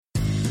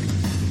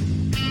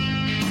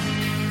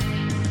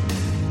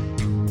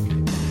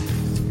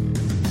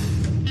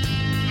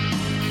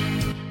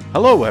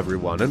Hello,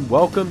 everyone, and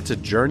welcome to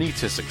Journey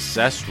to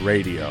Success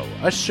Radio,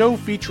 a show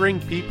featuring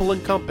people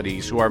and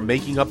companies who are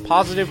making a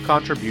positive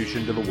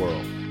contribution to the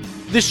world.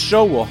 This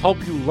show will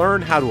help you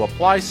learn how to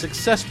apply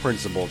success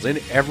principles in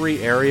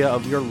every area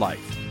of your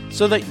life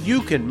so that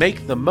you can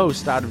make the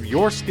most out of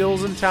your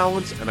skills and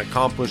talents and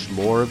accomplish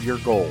more of your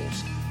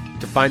goals.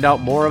 To find out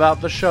more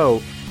about the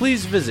show,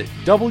 please visit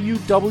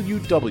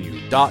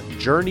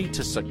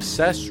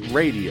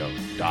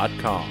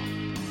www.journeytosuccessradio.com.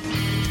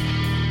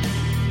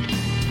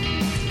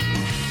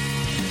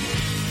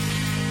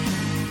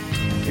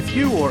 If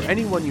you or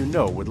anyone you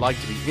know would like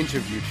to be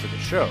interviewed for the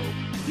show,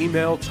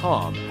 email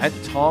Tom at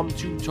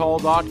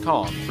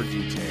tom2tall.com for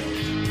details.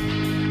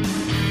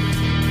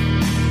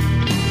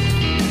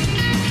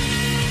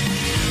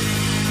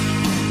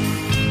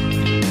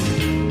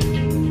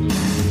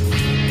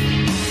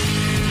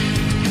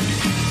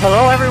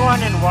 Hello,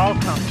 everyone, and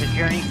welcome to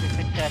Journey to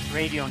Success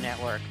Radio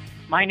Network.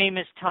 My name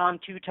is Tom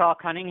Too Tall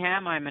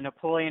Cunningham. I'm a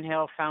Napoleon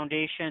Hill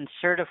Foundation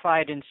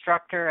certified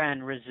instructor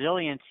and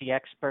resiliency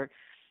expert,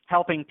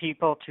 helping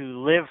people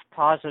to live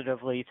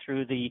positively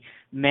through the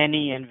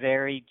many and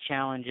varied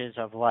challenges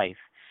of life.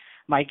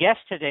 My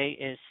guest today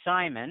is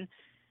Simon.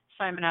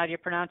 Simon, how do you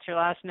pronounce your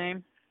last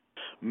name?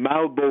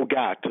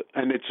 Malbogat,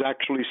 and it's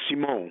actually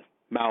Simon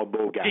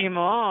Malbogat.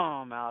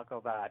 Simon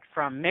Malbogat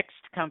from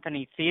Mixed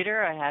Company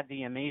Theater. I had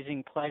the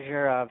amazing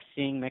pleasure of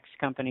seeing Mixed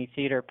Company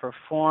Theater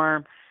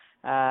perform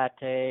at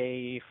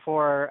a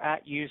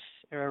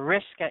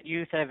Risk at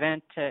Youth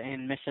event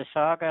in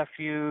Mississauga a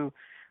few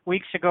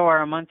weeks ago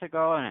or a month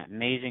ago, an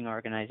amazing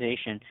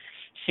organization.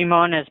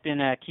 Simon has been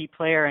a key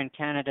player in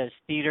Canada's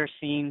theater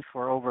scene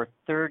for over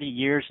 30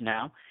 years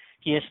now.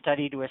 He has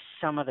studied with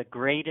some of the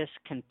greatest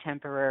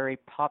contemporary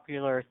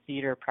popular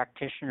theater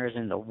practitioners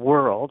in the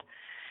world.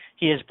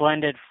 He has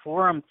blended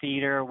forum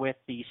theater with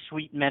the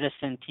sweet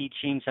medicine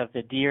teachings of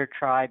the Deer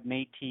Tribe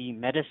Métis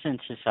Medicine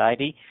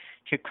Society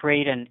to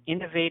create an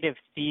innovative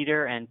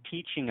theater and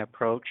teaching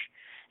approach.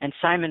 And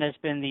Simon has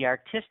been the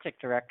artistic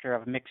director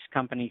of Mixed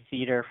Company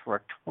Theater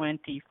for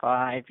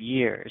 25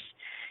 years.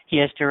 He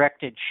has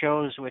directed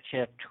shows which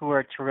have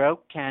toured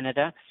throughout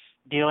Canada,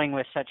 dealing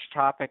with such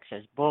topics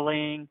as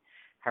bullying,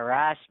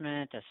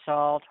 harassment,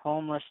 assault,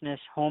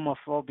 homelessness,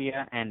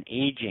 homophobia, and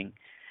aging.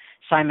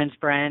 Simon's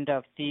brand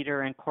of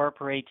theater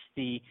incorporates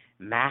the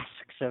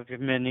masks of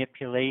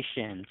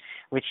manipulation,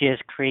 which he has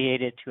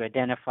created to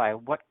identify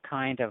what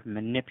kind of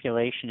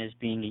manipulation is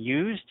being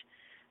used,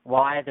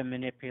 why the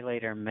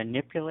manipulator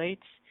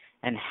manipulates,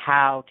 and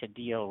how to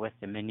deal with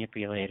the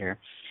manipulator.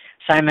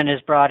 Simon has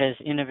brought his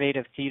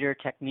innovative theater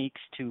techniques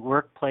to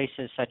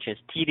workplaces such as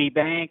TD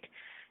Bank,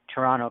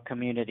 Toronto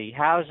Community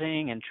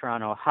Housing, and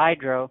Toronto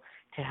Hydro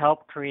to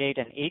help create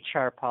an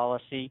HR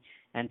policy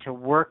and to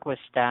work with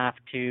staff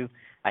to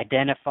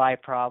identify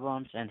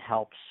problems and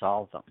help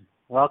solve them.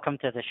 Welcome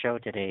to the show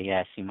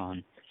today,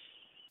 Simon.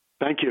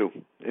 Thank you.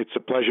 It's a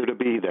pleasure to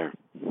be there.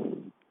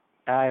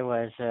 I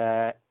was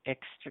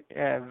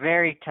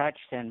very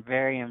touched and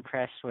very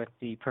impressed with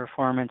the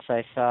performance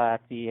I saw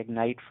at the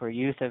Ignite for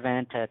Youth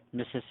event at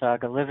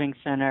Mississauga Living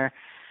Center.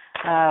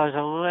 I was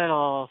a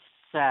little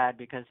sad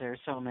because there are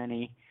so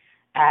many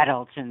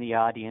adults in the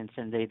audience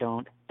and they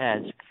don't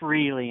as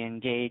freely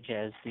engage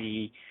as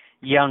the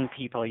young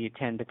people you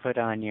tend to put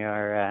on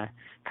your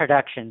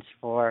productions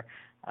for.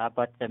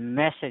 But the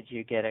message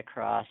you get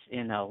across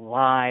in a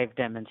live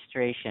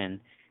demonstration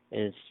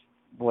is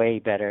way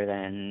better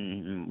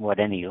than what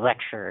any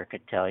lecturer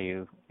could tell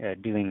you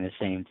doing the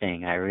same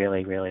thing. I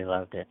really, really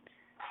loved it.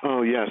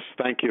 Oh, yes,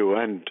 thank you.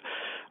 And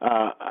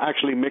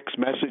actually, Mixed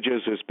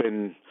Messages has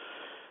been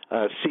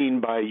seen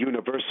by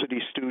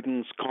university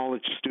students,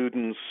 college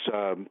students,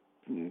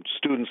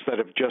 students that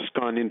have just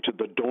gone into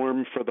the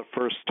dorm for the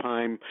first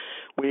time.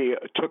 We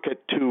took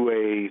it to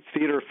a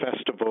theater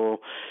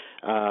festival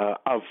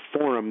of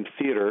forum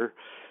theater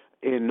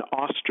in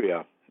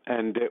Austria,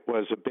 and it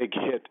was a big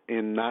hit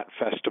in that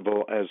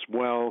festival as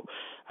well,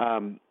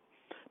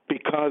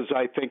 because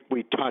I think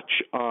we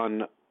touch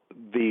on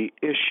the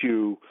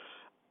issue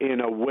in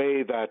a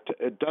way that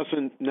it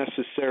doesn't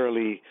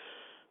necessarily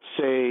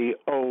say,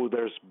 oh,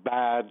 there's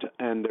bad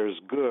and there's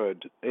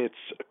good. It's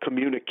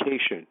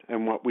communication.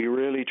 And what we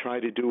really try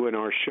to do in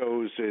our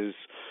shows is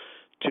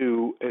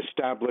to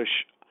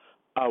establish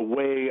a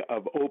way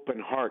of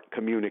open heart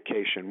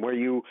communication where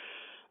you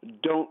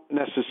don't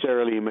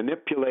necessarily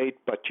manipulate,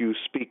 but you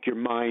speak your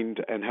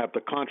mind and have the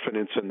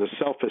confidence and the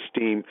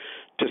self-esteem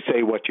to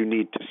say what you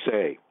need to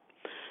say.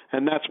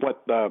 And that's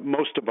what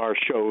most of our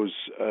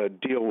shows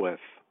deal with.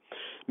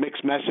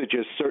 Mixed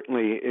Messages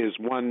certainly is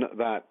one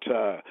that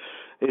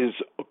is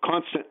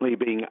constantly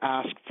being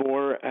asked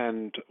for,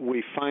 and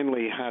we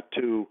finally had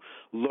to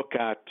look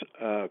at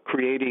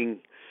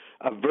creating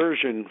a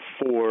version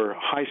for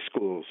high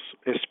schools,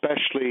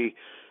 especially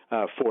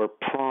for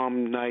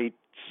prom nights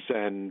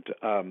and,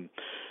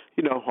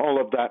 all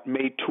of that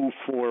May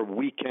 2-4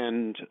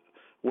 weekend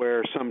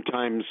where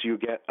sometimes you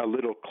get a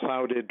little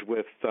clouded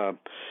with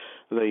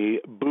the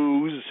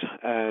booze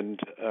and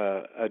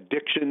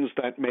addictions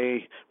that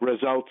may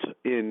result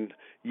in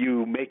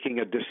you making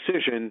a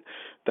decision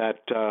that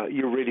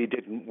you really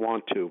didn't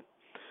want to.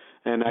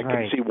 And I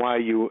can see why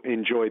you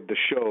enjoyed the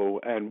show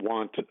and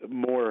want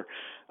more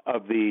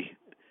of the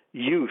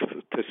youth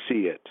to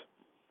see it.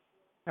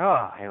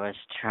 Oh, it was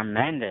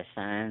tremendous.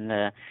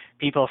 And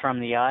people from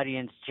the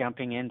audience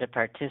jumping in to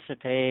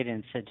participate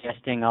and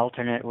suggesting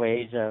alternate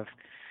ways of,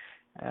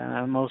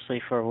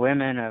 mostly for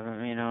women, of,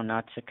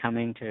 not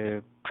succumbing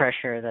to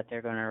pressure that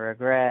they're going to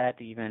regret,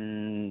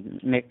 even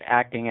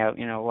acting out,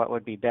 what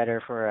would be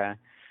better for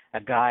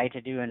a guy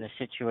to do in a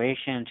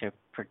situation to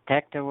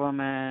protect a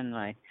woman.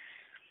 Like,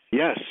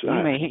 yes,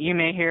 you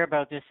may hear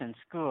about this in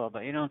school,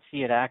 but you don't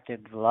see it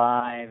acted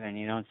live, and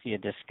you don't see a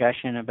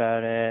discussion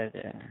about it.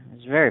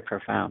 It's very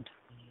profound.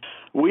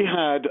 We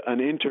had an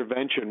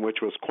intervention which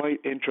was quite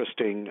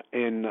interesting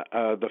in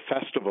the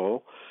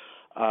festival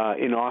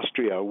in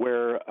Austria,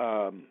 where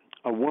a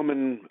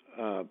woman,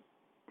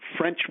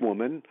 French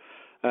woman,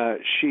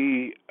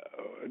 she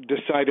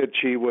decided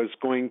she was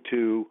going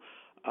to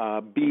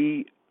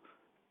be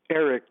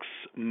Eric's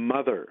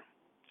mother.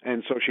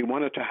 And so she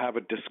wanted to have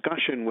a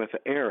discussion with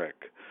Eric,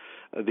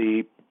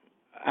 the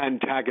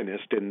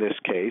antagonist in this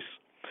case.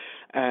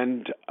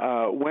 And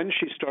when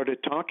she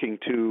started talking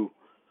to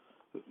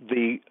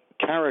the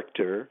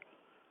character,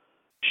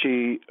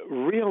 she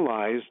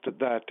realized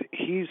that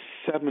he's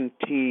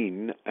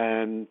 17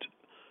 and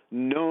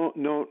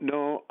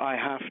no, I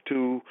have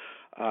to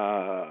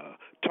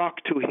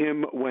talk to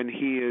him when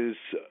he is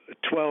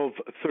 12,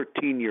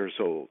 13 years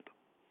old.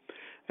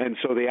 And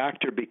so the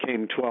actor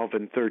became 12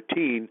 and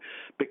 13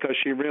 because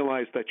she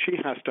realized that she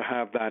has to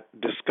have that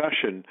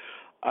discussion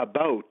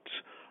about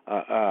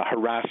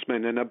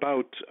harassment and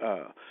about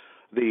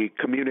the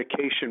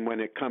communication when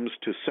it comes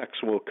to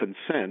sexual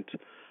consent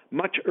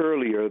much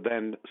earlier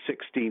than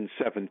 16,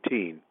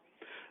 17.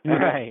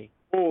 Right.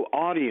 The whole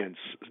audience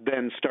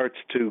then starts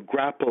to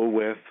grapple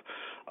with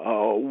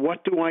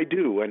what do I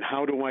do and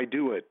how do I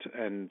do it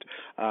and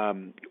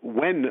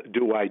when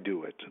do I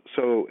do it?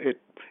 So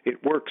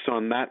it works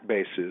on that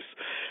basis.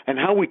 And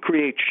how we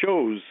create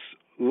shows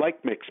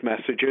like Mixed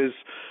Messages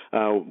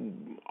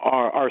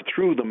are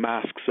through the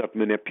masks of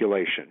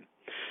manipulation.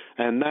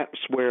 And that's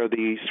where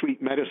the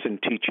sweet medicine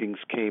teachings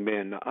came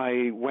in.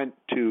 I went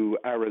to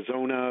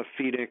Arizona,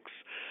 Phoenix,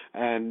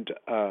 and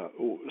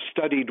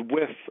studied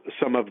with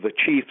some of the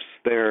chiefs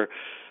there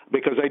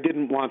because I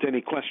didn't want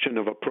any question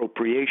of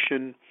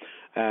appropriation.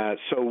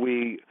 So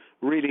we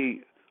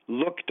really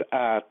looked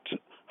at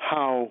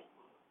how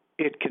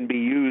it can be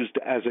used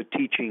as a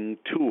teaching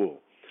tool.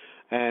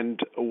 And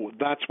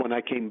that's when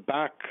I came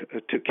back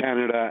to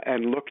Canada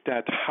and looked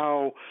at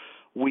how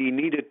we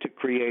needed to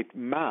create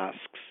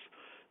masks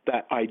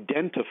that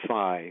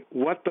identify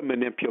what the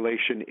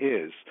manipulation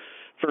is.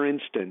 For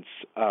instance,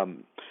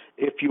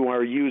 if you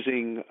are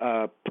using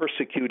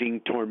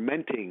persecuting,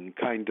 tormenting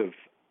kind of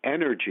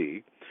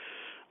energy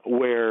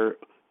where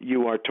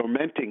you are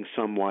tormenting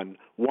someone,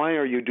 why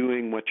are you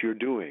doing what you're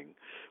doing?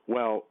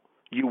 Well,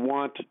 you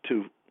want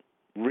to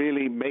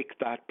really make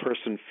that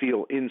person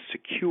feel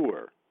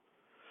insecure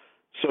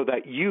so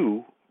that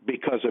you,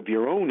 because of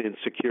your own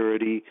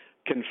insecurity,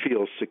 can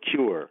feel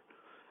secure.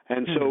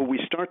 And so we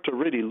start to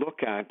really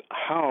look at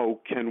how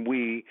can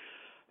we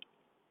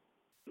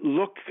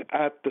look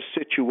at the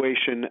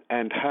situation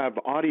and have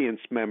audience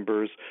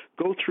members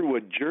go through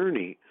a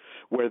journey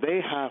where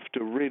they have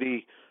to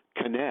really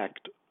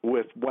connect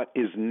with what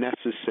is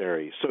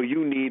necessary. So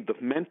you need the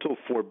mental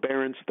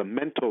forbearance, the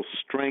mental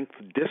strength,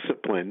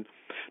 discipline,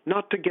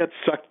 not to get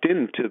sucked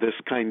into this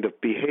kind of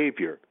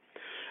behavior.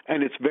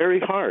 And it's very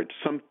hard.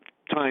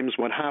 Sometimes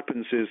what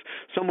happens is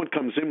someone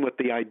comes in with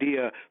the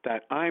idea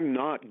that I'm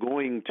not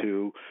going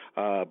to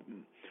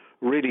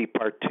really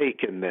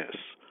partake in this.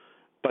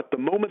 But the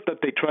moment that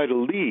they try to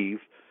leave,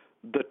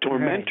 the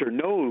tormentor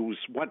knows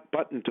what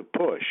button to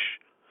push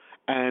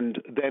and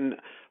then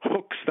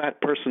hooks that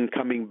person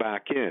coming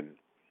back in.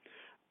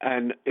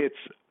 And it's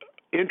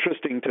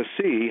interesting to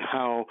see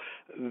how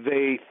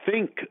they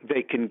think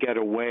they can get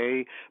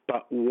away,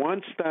 but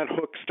once that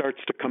hook starts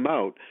to come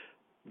out,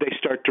 they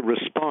start to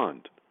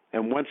respond.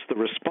 And once the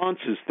response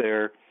is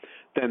there,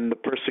 then the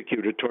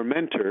persecuted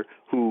tormentor,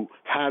 who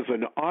has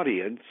an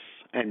audience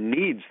and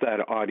needs that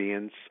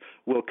audience,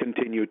 will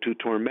continue to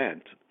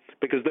torment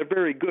because they're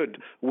very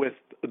good with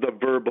the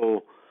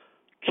verbal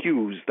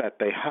cues that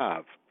they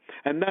have.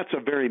 And that's a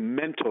very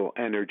mental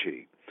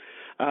energy.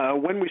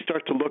 When we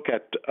start to look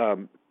at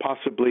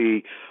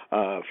possibly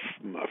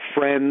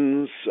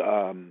friends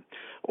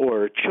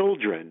or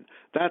children,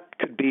 that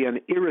could be an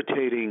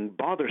irritating,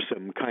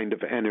 bothersome kind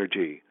of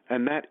energy.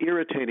 And that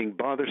irritating,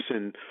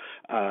 bothersome,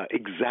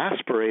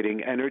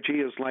 exasperating energy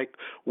is like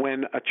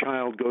when a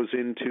child goes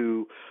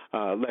into,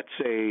 let's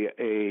say,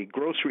 a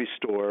grocery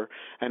store,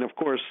 and of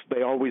course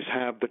they always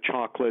have the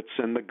chocolates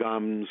and the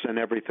gums and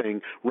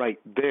everything right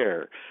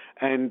there.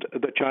 And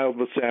the child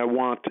will say, I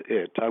want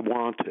it, I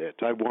want it,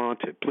 I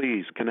want it,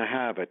 please, can I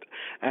have it?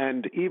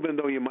 And even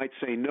though you might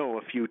say no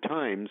a few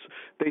times,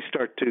 they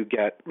start to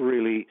get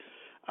really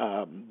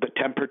the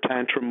temper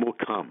tantrum will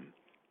come.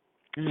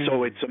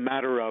 So it's a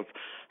matter of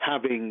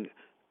having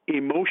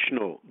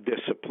emotional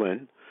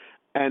discipline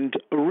and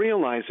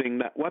realizing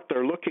that what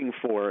they're looking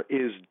for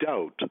is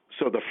doubt.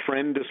 So the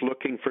friend is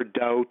looking for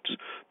doubt,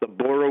 the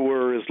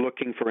borrower is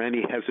looking for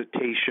any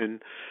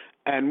hesitation.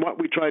 And what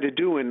we try to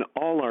do in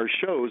all our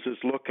shows is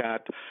look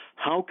at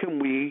how can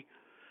we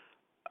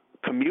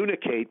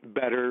communicate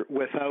better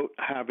without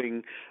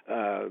having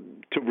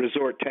to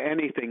resort to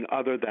anything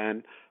other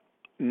than,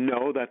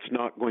 no, that's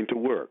not going to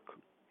work.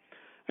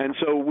 And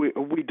so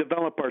we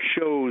develop our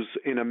shows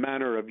in a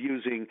manner of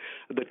using,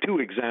 the two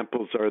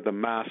examples are the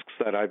masks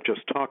that I've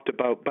just talked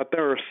about, but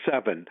there are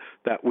 7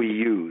 that we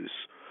use.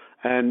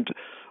 And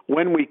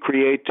when we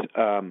create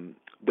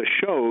the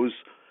shows,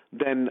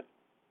 then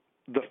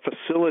the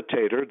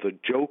facilitator, the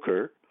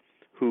joker,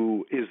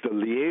 who is the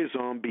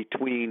liaison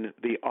between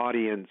the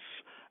audience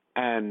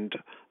and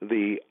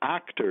the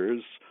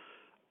actors,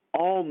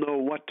 all know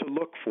what to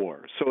look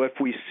for. So if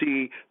we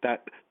see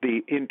that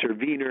the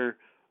intervener,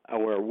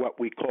 or what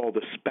we call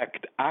the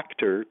spect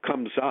actor,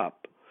 comes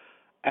up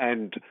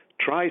and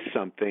tries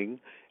something,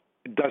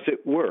 does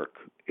it work?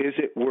 Is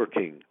it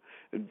working?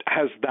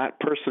 Has that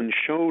person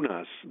shown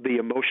us the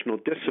emotional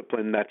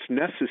discipline that's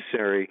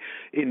necessary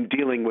in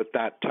dealing with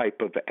that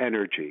type of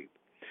energy?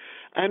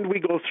 And we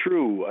go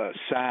through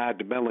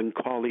sad,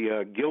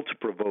 melancholia, guilt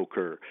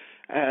provoker.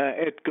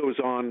 It goes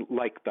on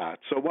like that.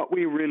 So what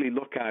we really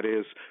look at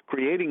is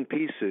creating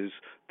pieces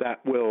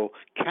that will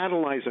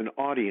catalyze an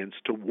audience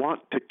to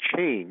want to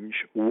change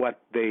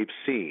what they've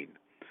seen.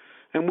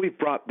 And we've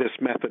brought this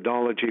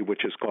methodology,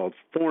 which is called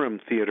forum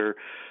theater,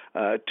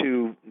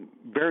 to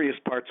various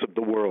parts of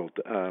the world.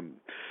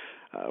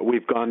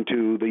 We've gone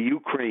to the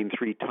Ukraine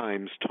 3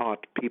 times,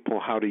 taught people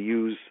how to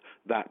use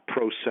that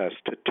process,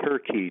 to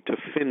Turkey, to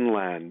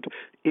Finland,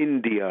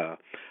 India,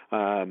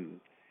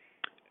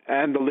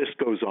 and the list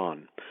goes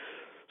on.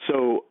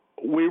 So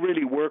we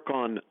really work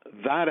on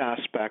that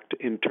aspect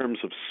in terms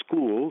of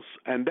schools,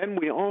 and then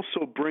we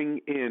also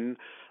bring in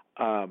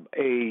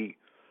a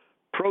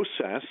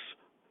process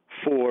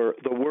for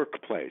the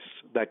workplace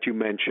that you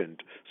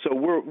mentioned. So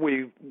what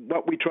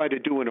we try to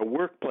do in a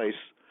workplace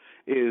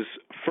is,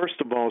 first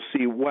of all,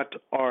 see what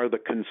are the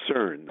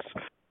concerns.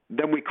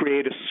 Then we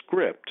create a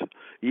script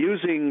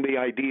using the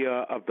idea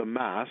of the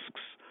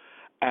masks,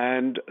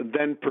 and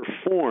then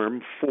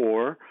perform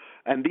for,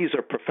 and these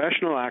are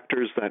professional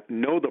actors that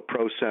know the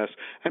process,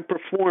 and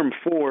perform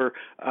for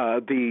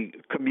the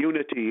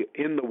community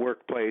in the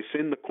workplace,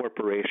 in the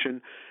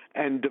corporation,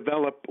 and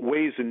develop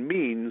ways and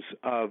means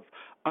of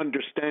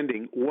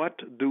understanding what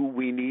do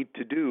we need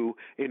to do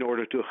in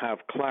order to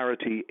have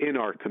clarity in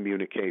our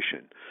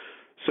communication.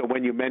 So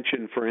when you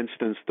mentioned, for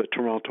instance, the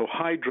Toronto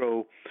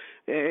Hydro,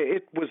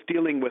 it was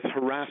dealing with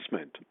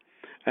harassment.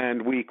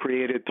 And we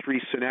created 3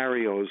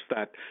 scenarios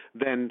that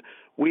then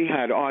we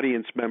had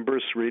audience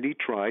members really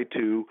try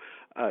to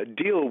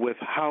deal with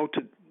how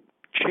to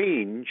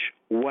change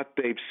what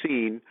they've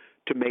seen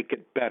to make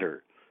it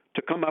better,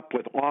 to come up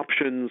with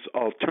options,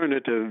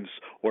 alternatives,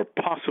 or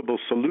possible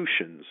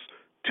solutions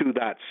to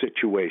that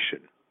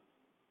situation.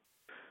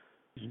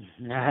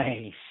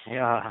 Nice.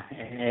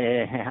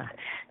 Yeah.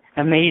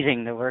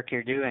 Amazing the work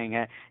you're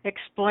doing.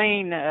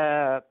 Explain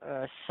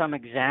some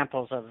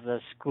examples of the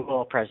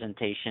school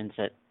presentations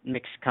that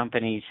Mixed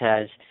Companies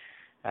has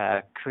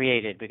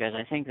created, because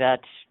I think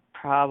that's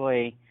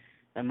probably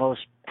the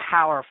most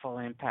powerful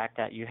impact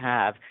that you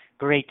have.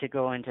 Great to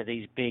go into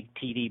these big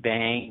TD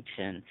banks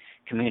and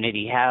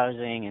community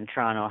housing and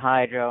Toronto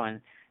Hydro,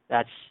 and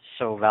that's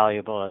so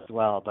valuable as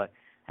well. But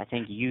I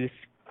think youth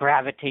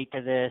gravitate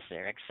to this.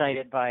 They're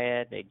excited by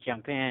it. They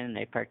jump in.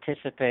 They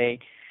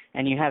participate.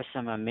 And you have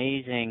some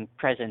amazing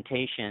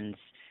presentations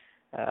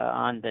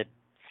on the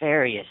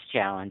various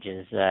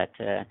challenges that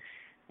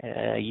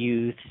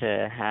youth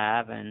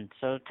have. And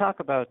so talk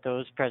about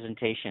those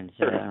presentations.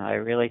 I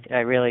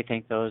really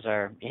think those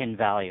are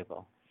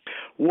invaluable.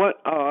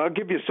 I'll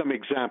give you some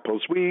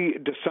examples. We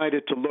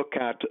decided to look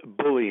at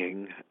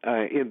bullying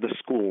in the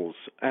schools,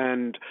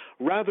 and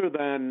rather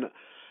than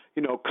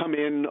come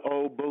in,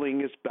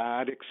 bullying is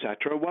bad,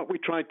 etc., what we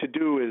tried to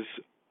do is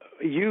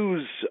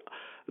use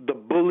the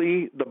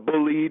bully, the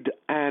bullied,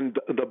 and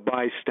the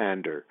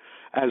bystander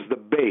as the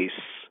base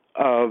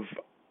of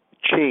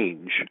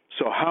change.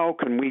 So how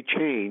can we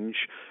change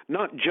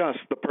not just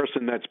the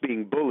person that's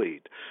being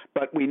bullied,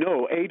 but we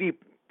know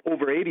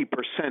over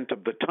 80%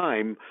 of the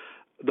time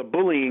the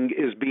bullying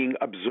is being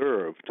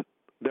observed.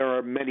 There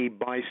are many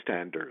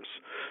bystanders.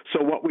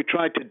 So what we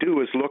tried to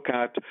do is look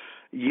at,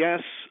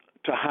 yes,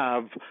 to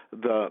have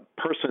the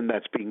person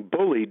that's being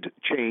bullied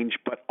change,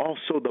 but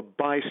also the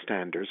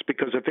bystanders.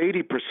 Because if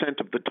 80%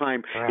 of the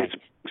time it's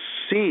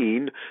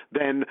seen,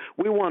 then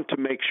we want to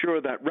make sure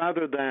that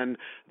rather than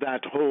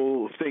that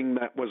whole thing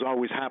that was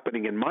always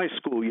happening in my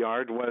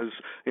schoolyard was,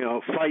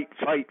 fight.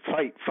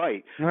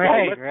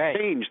 Let's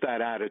change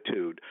that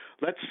attitude.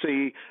 Let's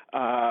see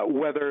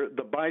whether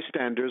the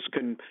bystanders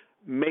can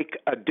make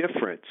a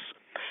difference.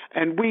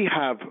 And we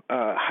have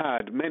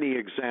had many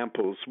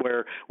examples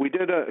where we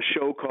did a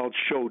show called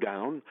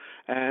Showdown,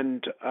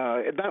 and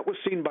that was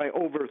seen by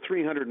over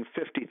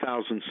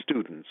 350,000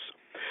 students.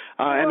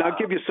 And I'll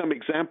give you some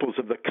examples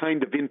of the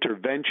kind of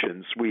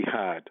interventions we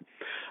had.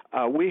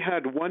 We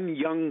had one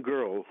young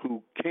girl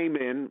who came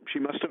in. She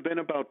must have been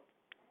about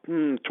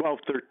 12,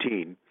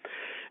 13,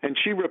 and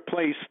she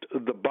replaced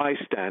the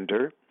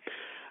bystander.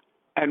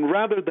 And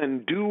rather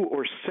than do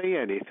or say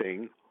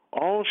anything,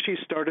 all she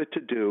started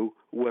to do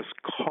was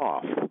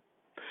cough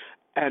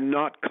and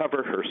not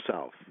cover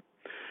herself.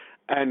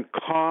 And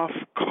cough,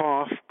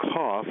 cough,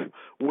 cough,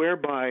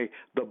 whereby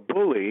the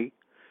bully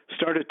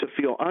started to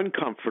feel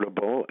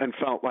uncomfortable and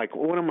felt like,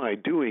 what am I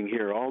doing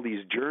here, all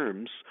these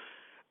germs,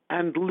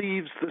 and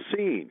leaves the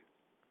scene.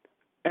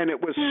 And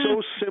it was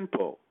so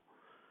simple.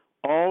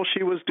 All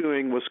she was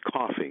doing was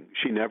coughing.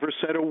 She never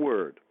said a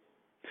word.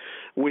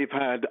 We've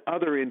had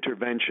other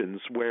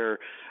interventions where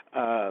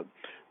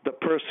the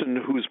person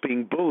who's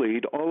being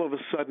bullied all of a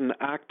sudden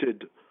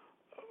acted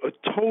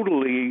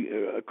totally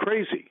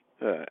crazy.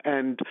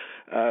 And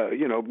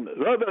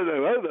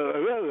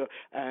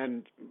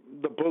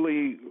the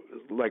bully,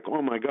 like,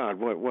 oh my God,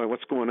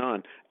 what's going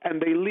on?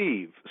 And they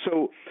leave.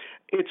 So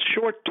it's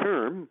short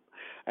term,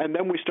 and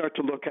then we start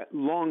to look at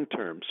long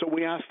term. So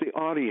we ask the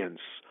audience,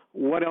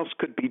 what else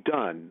could be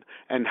done,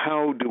 and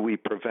how do we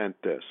prevent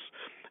this?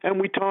 And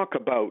we talk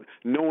about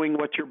knowing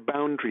what your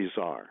boundaries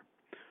are.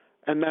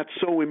 And that's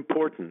so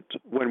important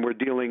when we're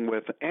dealing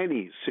with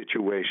any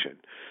situation.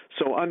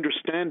 So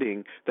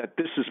understanding that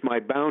this is my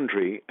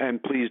boundary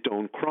and please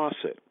don't cross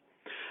it.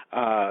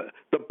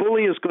 The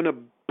bully is going to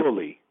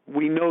bully.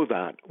 We know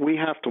that. We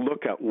have to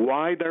look at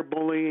why they're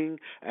bullying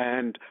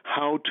and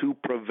how to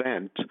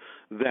prevent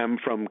them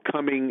from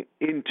coming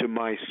into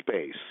my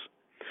space.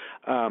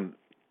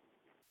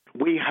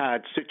 We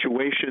had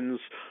situations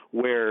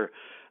where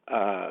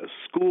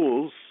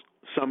schools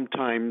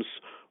sometimes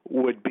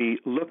would be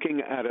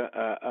looking at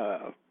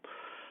a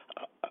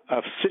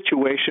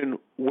situation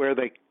where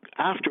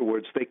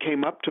afterwards they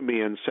came up to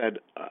me and said,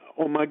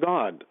 oh my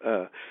God,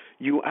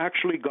 you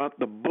actually got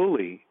the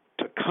bully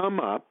to come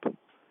up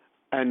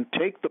and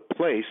take the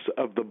place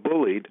of the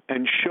bullied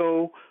and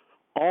show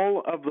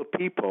all of the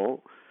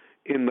people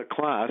in the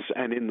class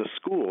and in the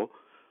school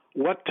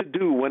what to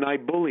do when I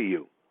bully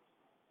you.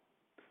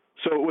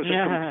 So it was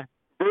a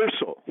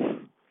reversal.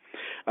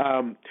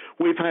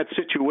 We've had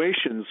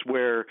situations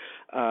where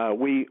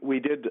we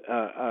did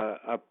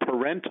a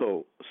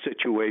parental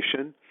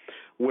situation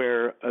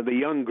where the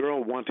young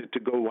girl wanted to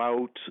go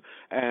out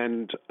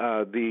and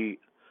the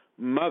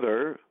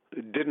mother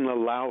didn't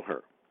allow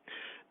her.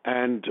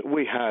 And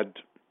we had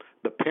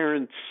the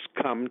parents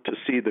come to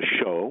see the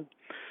show,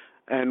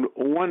 and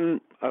one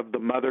of the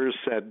mothers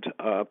said,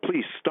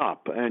 please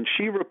stop. And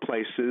she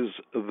replaces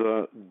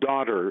the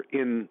daughter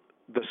in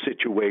the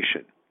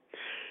situation.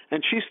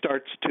 And she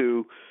starts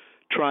to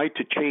try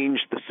to change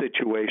the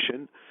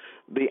situation.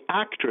 The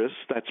actress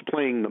that's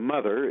playing the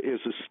mother is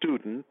a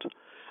student,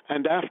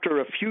 and after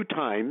a few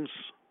times,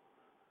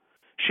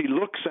 she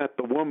looks at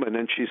the woman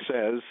and she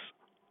says,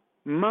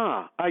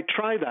 Ma, I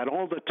try that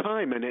all the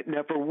time and it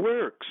never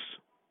works.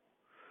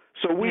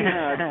 So we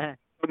had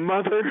the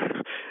mother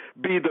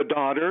be the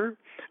daughter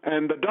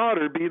and the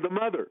daughter be the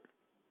mother.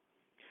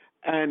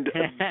 And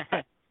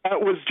that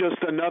was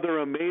just another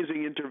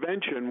amazing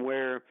intervention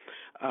where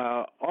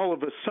all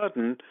of a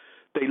sudden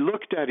they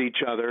looked at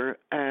each other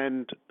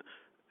and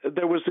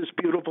there was this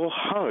beautiful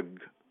hug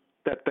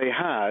that they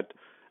had,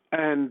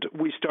 and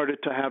we started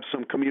to have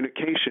some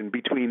communication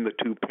between the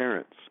two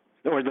parents,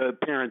 or the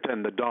parent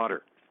and the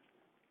daughter.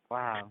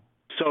 Wow.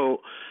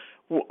 So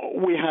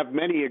we have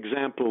many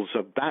examples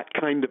of that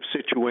kind of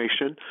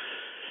situation.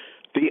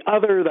 The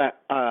other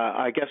that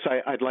I guess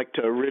I'd like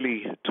to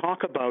really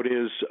talk about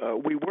is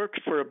we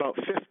worked for about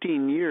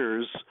 15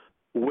 years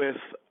with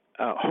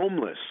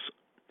homeless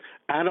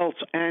adults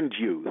and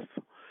youth.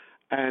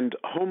 And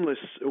homeless,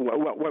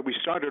 what we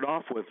started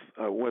off with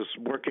was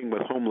working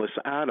with homeless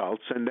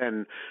adults, and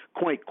then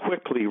quite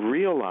quickly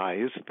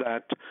realized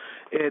that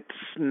it's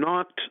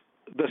not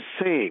the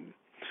same.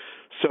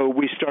 So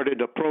we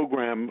started a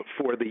program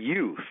for the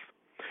youth.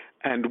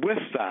 And with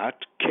that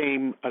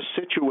came a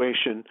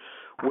situation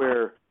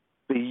where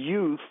the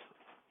youth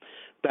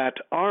that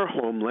are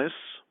homeless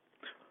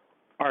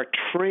are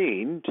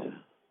trained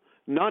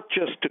not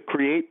just to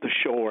create the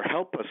show or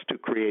help us to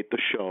create the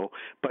show,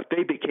 but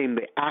they became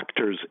the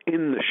actors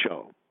in the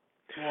show.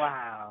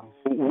 Wow.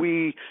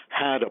 We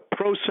had a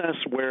process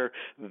where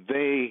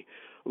they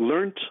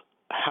learned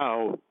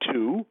how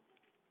to,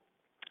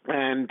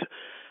 and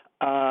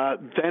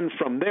then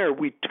from there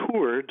we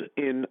toured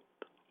in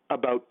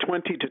about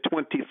 20 to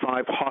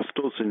 25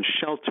 hostels and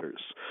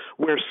shelters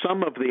where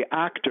some of the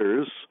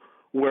actors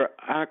were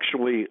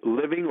actually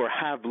living or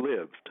have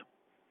lived.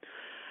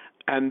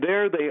 And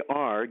there they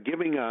are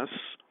giving us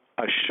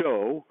a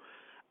show,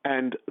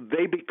 and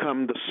they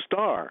become the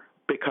star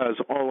because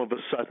all of a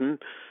sudden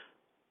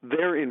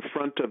they're in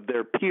front of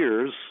their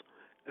peers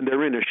and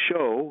they're in a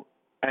show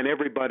and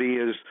everybody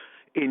is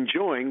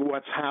enjoying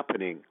what's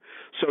happening.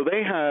 So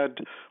they had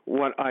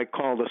what I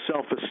call the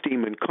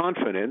self-esteem and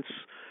confidence,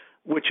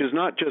 which is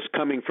not just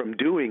coming from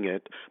doing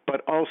it,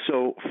 but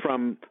also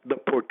from the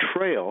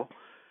portrayal.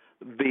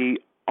 The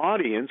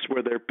audience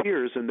were their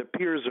peers, and the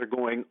peers are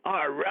going,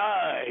 all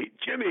right,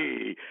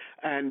 Jimmy.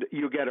 And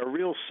you get a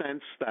real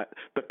sense that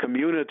the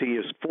community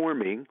is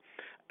forming,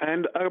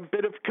 and a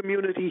bit of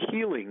community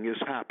healing is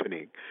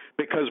happening,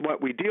 because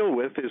what we deal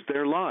with is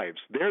their lives.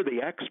 They're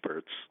the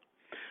experts.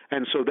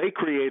 And so they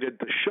created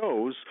the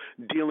shows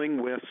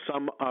dealing with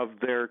some of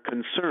their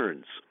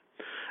concerns.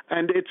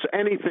 And it's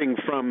anything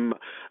from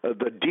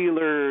the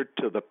dealer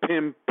to the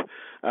pimp.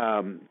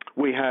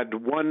 We had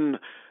one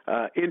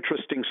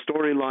interesting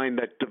storyline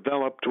that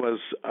developed was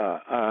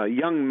a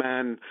young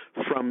man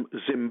from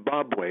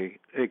Zimbabwe.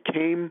 It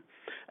came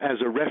as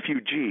a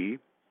refugee,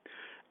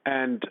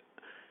 and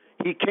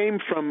he came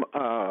from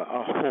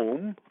a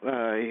home,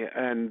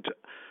 and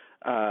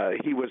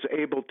he was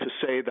able to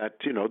say that,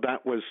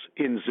 that was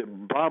in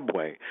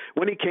Zimbabwe.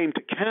 When he came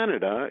to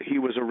Canada, he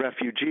was a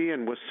refugee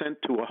and was sent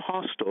to a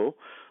hostel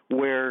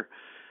where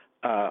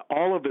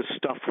all of his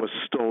stuff was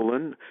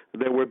stolen.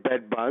 There were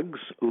bed bugs,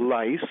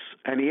 lice,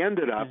 and he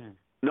ended up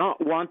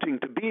not wanting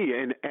to be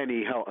in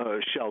any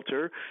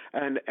shelter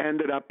and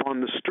ended up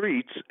on the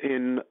streets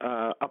in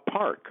a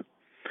park.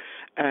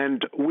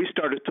 And we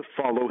started to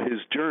follow his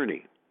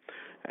journey.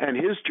 And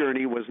his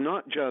journey was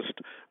not just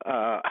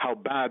how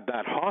bad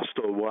that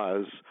hostel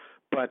was,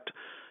 but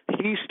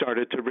he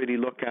started to really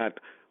look at,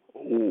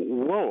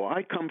 whoa,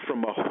 I come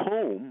from a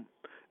home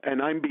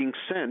and I'm being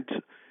sent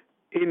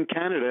in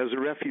Canada as a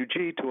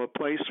refugee to a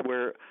place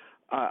where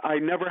I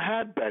never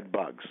had bed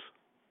bugs.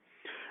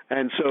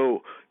 And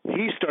so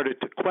he started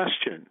to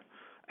question.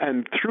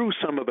 And through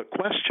some of the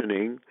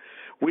questioning,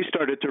 we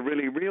started to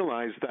really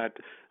realize that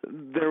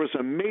there was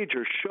a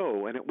major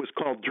show, and it was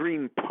called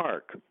Dream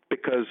Park,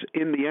 because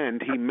in the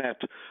end he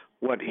met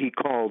what he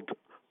called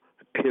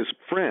his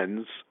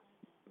friends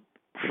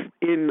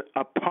in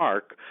a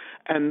park,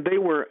 and they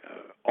were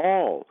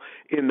all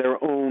in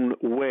their own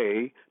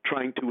way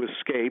trying to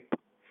escape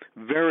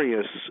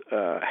various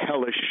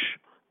hellish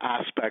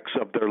aspects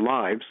of their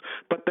lives,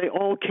 but they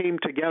all came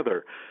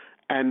together.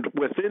 And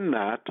within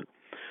that,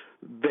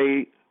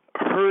 they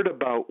heard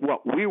about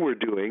what we were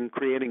doing,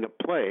 creating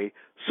a play,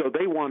 so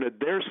they wanted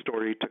their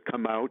story to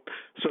come out,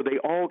 so they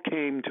all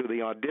came to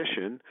the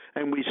audition,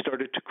 and we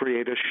started to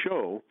create a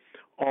show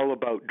all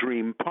about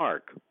Dream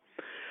Park.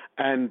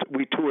 And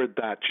we toured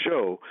that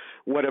show.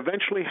 What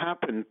eventually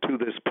happened to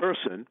this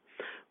person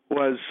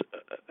was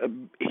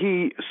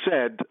he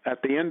said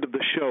at the end of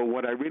the show,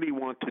 what I really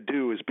want to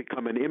do is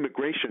become an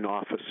immigration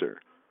officer.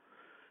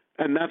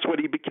 And that's what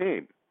he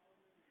became.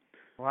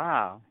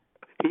 Wow.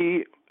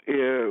 He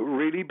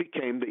really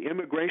became the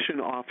immigration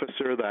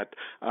officer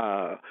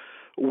that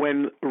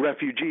when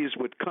refugees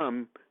would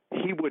come,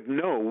 he would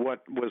know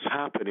what was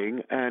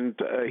happening, and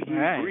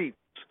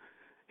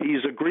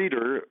he's a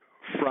greeter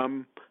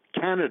from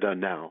Canada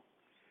now.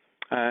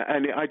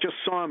 And I just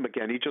saw him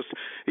again. He just,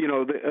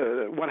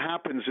 what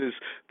happens is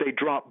they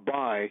drop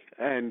by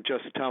and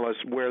just tell us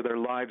where their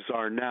lives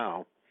are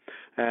now.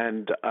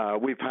 And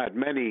we've had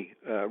many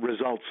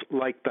results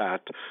like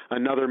that.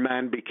 Another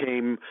man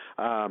became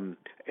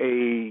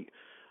a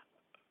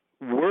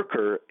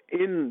worker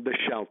in the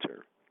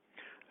shelter.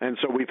 And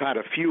so we've had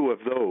a few of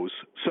those.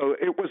 So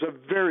it was a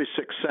very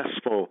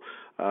successful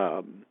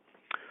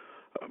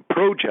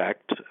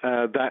project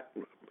that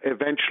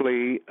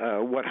eventually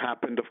what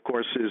happened, of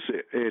course, is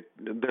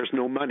there's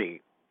no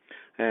money.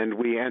 And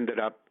we ended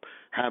up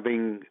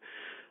having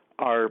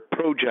our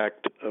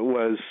project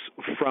was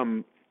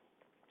from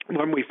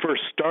when we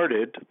first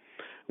started,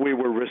 we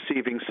were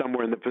receiving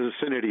somewhere in the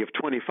vicinity of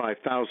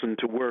 $25,000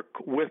 to work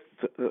with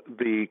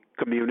the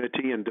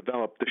community and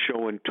develop the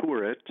show and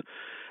tour it.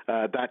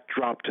 That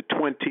dropped to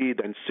 20,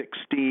 then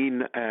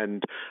 16,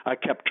 and I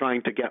kept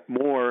trying to get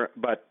more.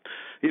 But,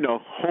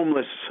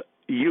 homeless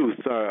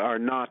youth are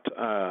not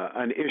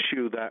an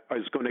issue that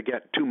is going to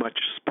get too much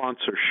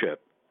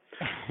sponsorship.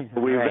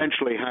 We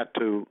eventually had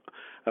to,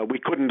 we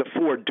couldn't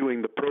afford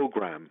doing the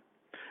program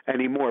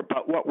anymore.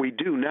 But what we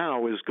do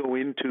now is go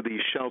into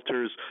these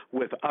shelters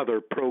with other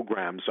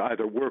programs,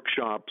 either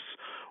workshops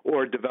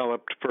or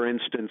developed, for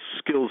instance,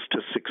 Skills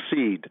to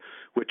Succeed,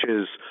 which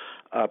is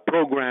a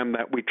program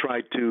that we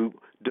try to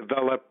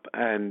develop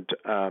and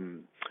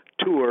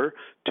tour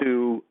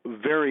to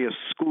various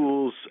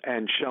schools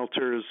and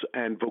shelters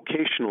and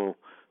vocational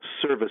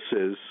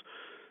services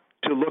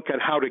to look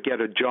at how to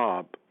get a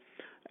job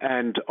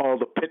and all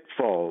the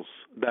pitfalls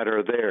that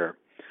are there.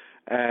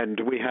 And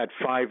we had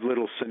 5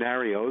 little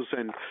scenarios,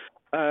 and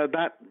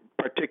that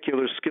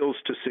particular Skills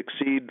to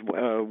Succeed,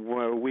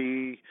 where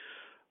we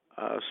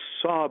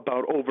saw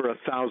about over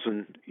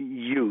 1,000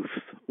 youth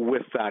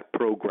with that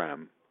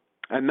program.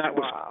 And that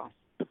was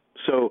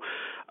so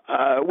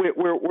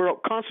we're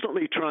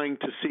constantly trying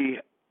to see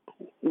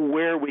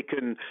where we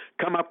can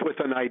come up with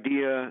an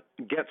idea,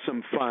 get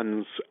some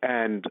funds,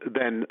 and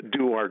then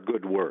do our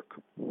good work.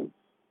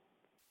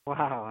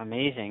 Wow,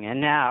 amazing.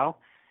 And now,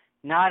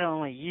 not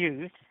only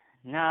youth,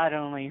 not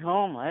only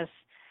homeless,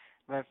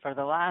 but for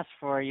the last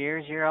 4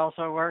 years, you're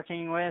also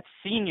working with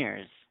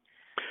seniors.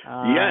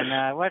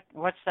 Yes.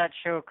 What's that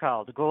show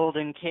called?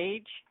 Golden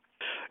Cage?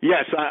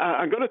 Yes,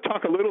 I'm going to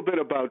talk a little bit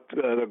about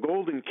the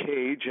Golden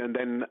Cage and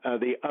then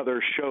the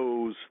other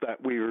shows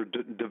that we were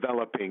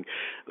developing.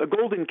 The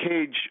Golden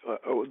Cage,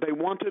 they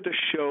wanted a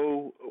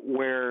show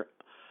where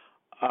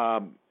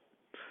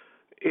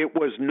it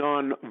was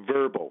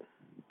nonverbal.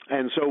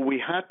 And so we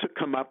had to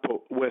come up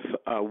with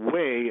a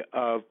way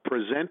of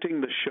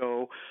presenting the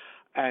show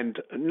and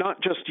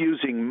not just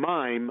using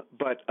mime,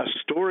 but a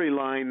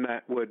storyline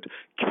that would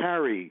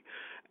carry.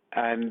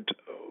 And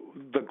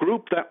the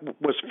group that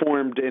was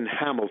formed in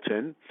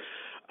Hamilton,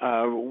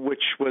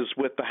 which was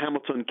with the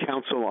Hamilton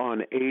Council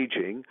on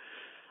Aging,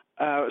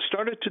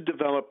 started to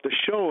develop the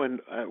show. And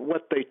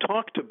what they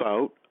talked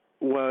about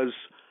was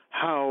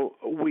how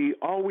we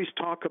always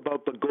talk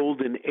about the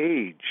golden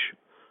age,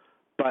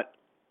 but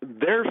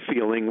their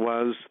feeling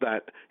was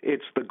that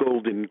it's the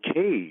golden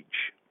cage.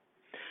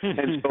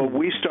 And so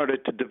we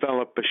started to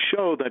develop a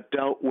show that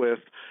dealt with,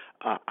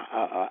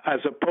 as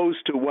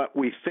opposed to what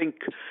we think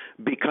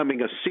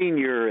becoming a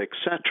senior,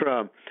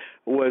 etc.,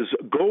 was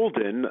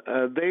golden,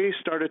 they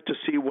started to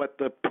see what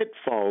the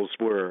pitfalls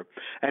were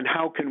and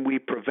how can we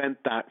prevent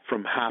that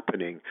from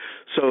happening.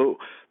 So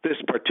this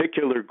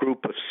particular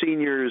group of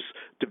seniors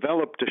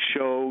developed a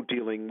show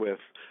dealing with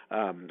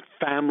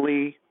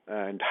family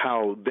and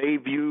how they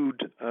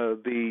viewed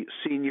the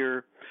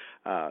senior,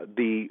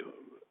 the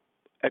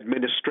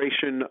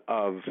administration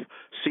of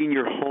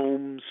senior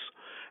homes.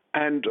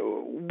 And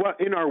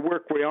in our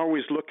work, we're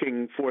always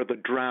looking for the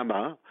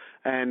drama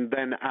and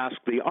then ask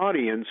the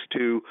audience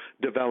to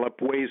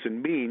develop ways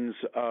and means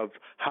of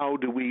how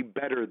do we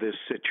better this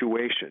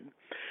situation.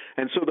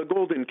 And so the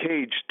Golden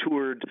Cage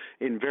toured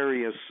in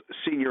various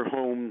senior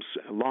homes,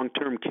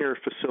 long-term care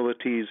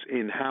facilities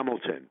in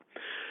Hamilton.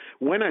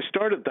 When I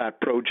started that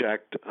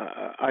project,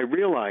 I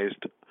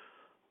realized,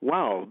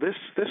 wow, this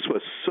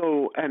was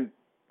so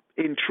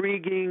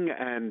intriguing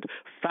and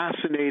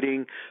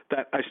fascinating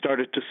that I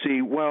started to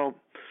see, well,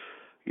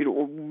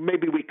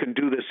 maybe we can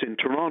do this in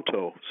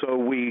Toronto. So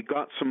we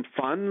got some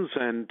funds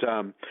and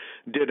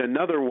did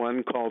another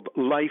one called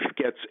Life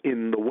Gets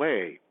in the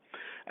Way.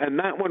 And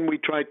that one we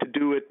tried to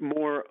do it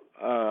more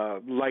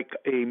like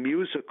a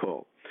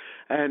musical.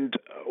 And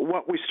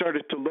what we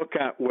started to look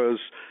at was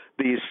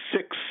these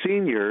 6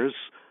 seniors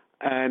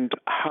and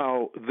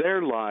how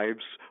their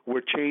lives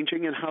were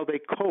changing and how they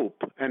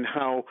cope and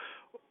how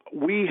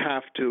we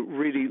have to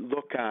really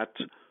look at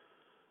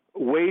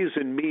ways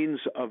and means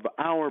of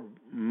our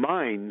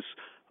minds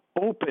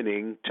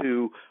opening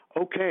to,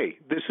 okay,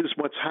 this is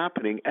what's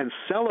happening, and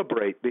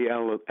celebrate the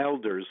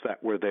elders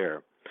that were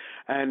there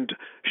and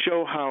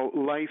show how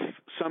life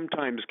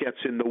sometimes gets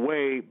in the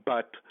way,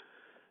 but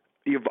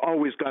you've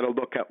always got to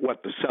look at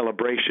what the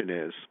celebration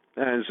is,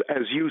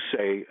 as you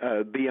say,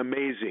 the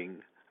amazing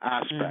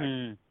aspect.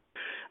 Mm-hmm.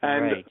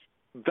 And right.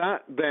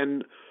 That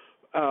then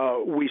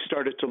we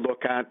started to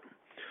look at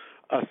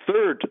a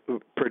third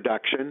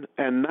production,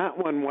 and that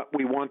one, what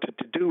we wanted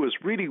to do is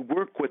really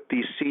work with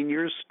these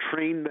seniors,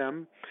 train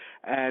them,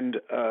 and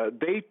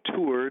they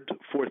toured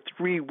for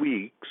 3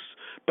 weeks.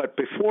 But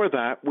before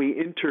that, we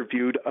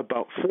interviewed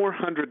about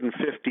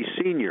 450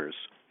 seniors.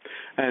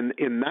 And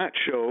in that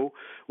show,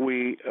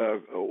 we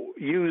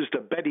used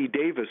a Betty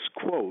Davis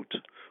quote,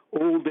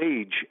 "Old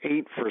age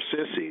ain't for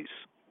sissies."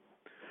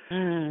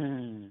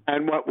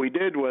 And what we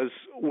did was,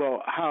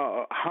 well,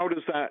 how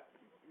does that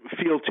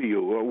feel to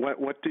you? Or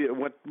what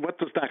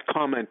does that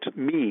comment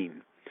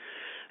mean?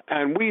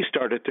 And we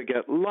started to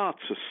get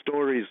lots of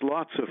stories,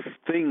 lots of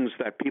things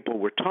that people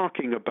were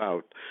talking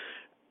about.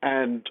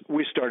 And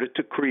we started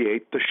to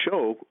create the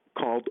show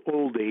called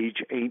Old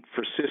Age Ain't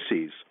for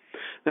Sissies.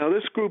 Now,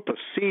 this group of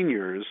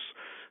seniors,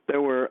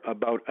 there were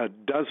about a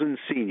dozen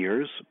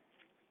seniors.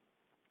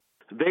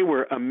 They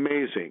were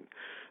amazing.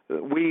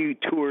 We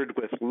toured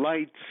with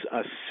lights,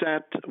 a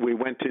set. We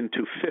went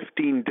into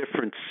 15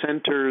 different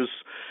centers.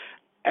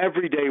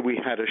 Every day we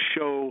had a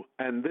show,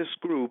 and this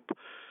group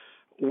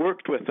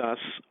worked with us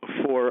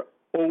for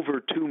over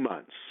 2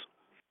 months.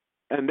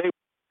 And they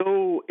were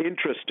so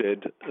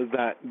interested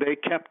that they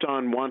kept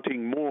on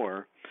wanting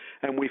more.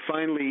 And we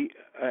finally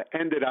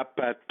ended up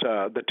at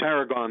the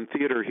Tarragon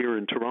Theatre here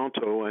in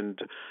Toronto,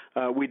 and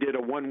we did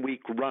a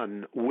 1-week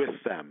run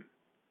with them.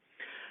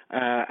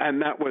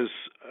 And that was,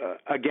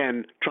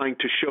 again, trying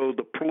to show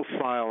the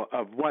profile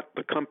of what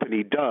the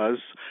company does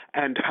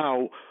and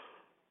how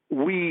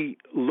we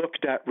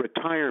looked at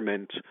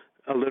retirement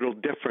a little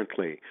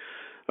differently.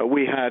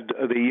 We had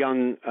the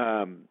young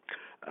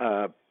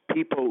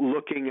people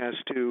looking as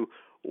to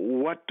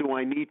what do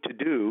I need to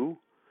do,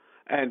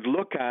 and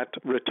look at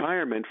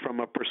retirement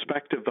from a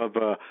perspective of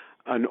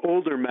an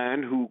older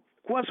man who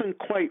wasn't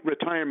quite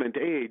retirement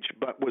age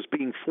but was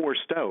being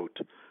forced out,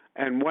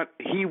 and what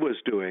he was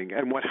doing.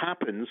 And what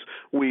happens,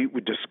 we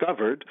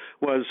discovered,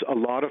 was a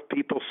lot of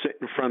people sit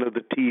in front of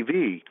the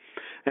TV.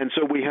 And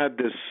so we had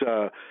this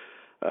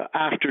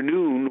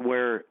afternoon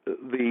where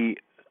the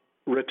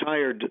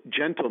retired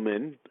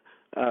gentleman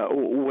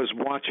was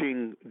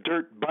watching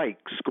dirt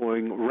bikes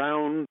going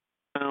round,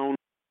 round,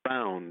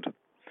 round.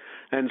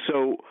 And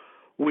so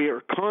we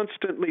are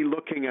constantly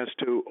looking as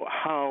to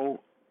how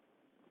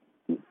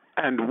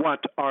and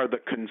what are the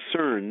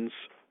concerns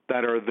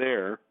that are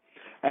there,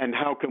 and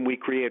how can we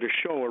create a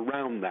show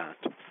around that.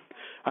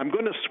 I'm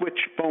going to switch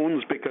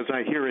phones because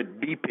I hear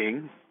it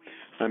beeping.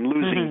 I'm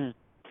losing,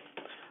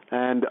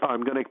 and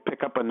I'm going to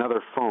pick up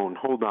another phone.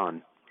 Hold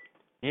on.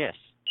 Yes.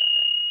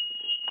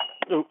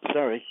 Oh,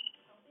 sorry.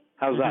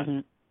 How's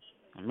that?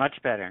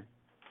 Much better.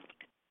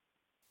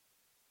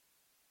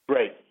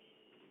 Great.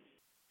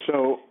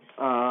 So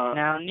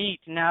now, neat.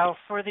 Now,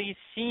 for these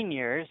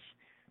seniors,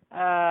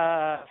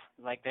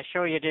 like the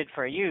show you did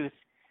for youth,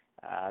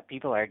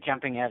 people are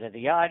jumping out of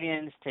the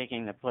audience,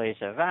 taking the place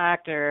of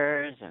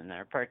actors, and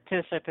they're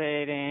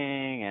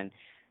participating, and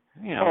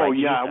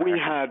we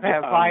had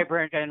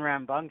vibrant and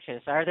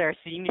rambunctious. Are there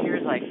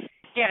seniors like,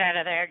 get out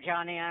of there,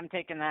 Johnny, I'm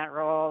taking that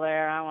role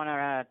there, I want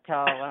to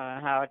tell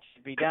how it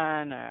should be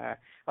done, or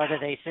do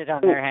they sit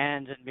on their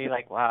hands and be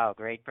like, wow,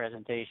 great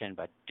presentation,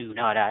 but do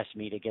not ask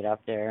me to get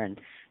up there and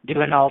do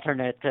an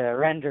alternate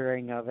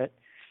rendering of it?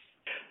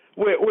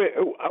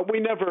 We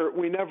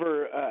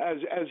never,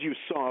 as you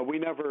saw, we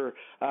never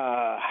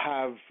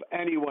have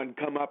anyone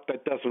come up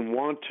that doesn't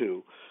want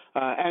to,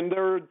 and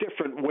there are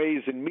different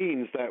ways and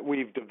means that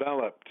we've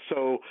developed.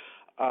 So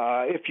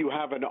if you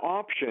have an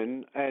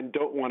option and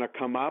don't want to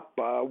come up,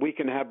 we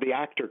can have the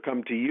actor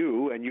come to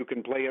you, and you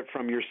can play it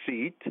from your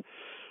seat,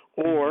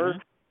 or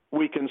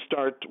we can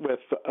start with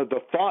the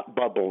thought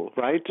bubble,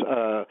 right?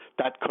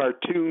 That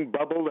cartoon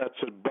bubble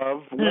that's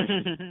above. What's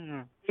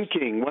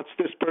thinking? What's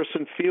this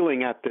person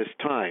feeling at this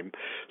time?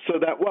 So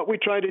that what we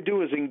try to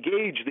do is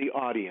engage the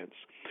audience.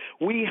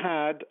 We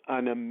had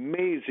an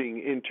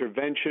amazing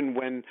intervention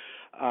when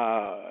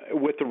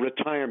with the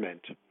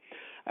retirement.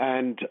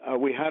 And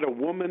we had a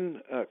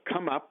woman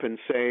come up and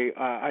say,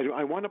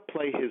 I want to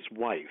play his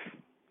wife.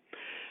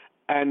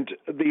 And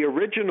the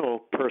original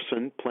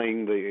person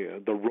playing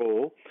the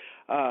role,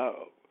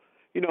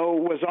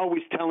 was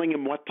always telling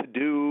him what to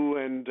do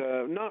and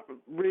not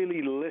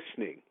really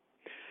listening.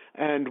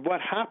 And what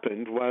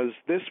happened was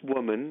this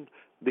woman,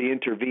 the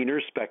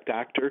intervener,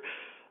 spectator,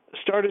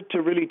 started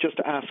to really just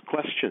ask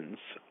questions.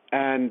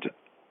 And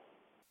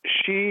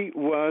she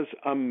was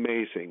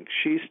amazing.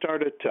 She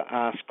started to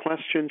ask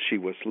questions. She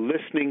was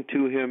listening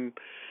to him.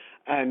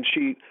 And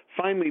she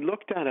finally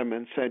looked at him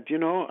and said,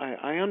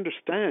 I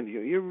understand.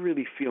 You're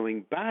really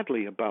feeling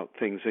badly about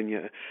things.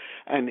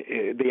 And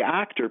the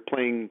actor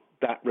playing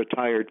that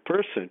retired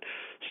person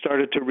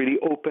started to really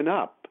open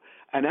up.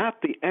 And at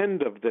the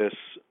end of this,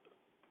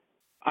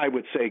 I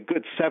would say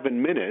good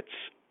 7 minutes,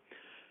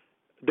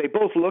 they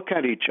both look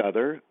at each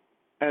other,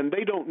 and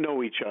they don't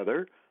know each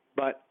other,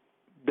 but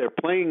they're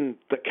playing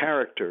the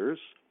characters,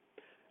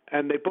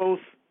 and they both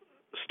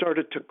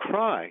started to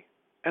cry,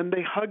 and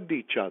they hugged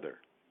each other.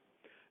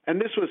 And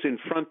this was in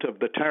front of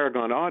the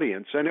Tarragon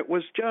audience, and it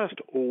was just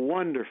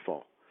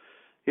wonderful.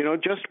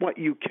 Just what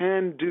you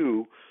can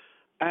do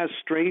as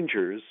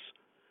strangers,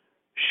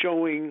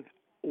 showing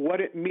what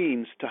it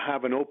means to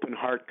have an open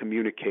heart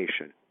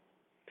communication.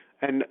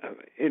 And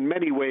in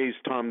many ways,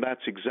 Tom,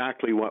 that's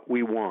exactly what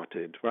we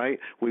wanted, right?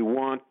 We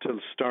want to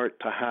start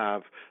to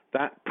have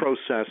that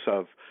process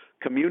of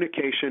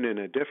communication in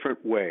a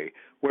different way,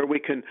 where we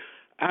can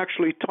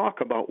actually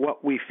talk about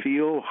what we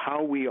feel,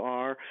 how we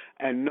are,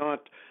 and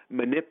not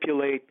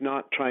manipulate,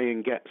 not try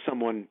and get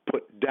someone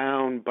put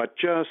down, but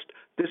just,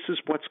 this is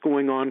what's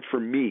going on for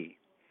me.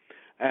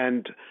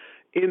 And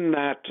in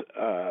that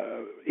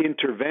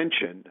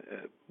intervention,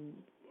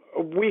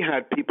 we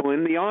had people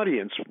in the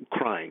audience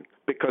crying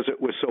because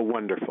it was so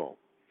wonderful.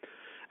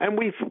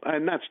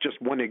 And that's just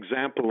one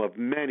example of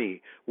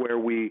many where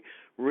we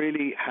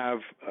really have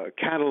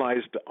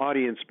catalyzed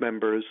audience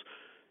members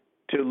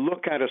to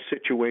look at a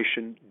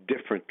situation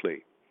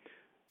differently.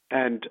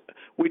 And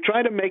we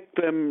try to make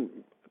them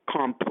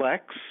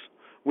complex.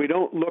 We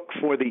don't look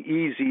for the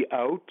easy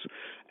out.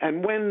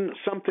 And when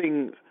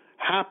something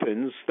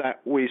happens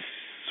that we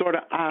sort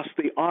of ask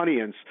the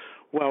audience,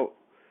 well,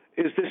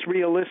 is this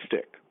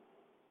realistic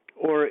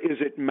or is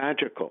it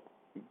magical?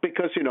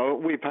 Because,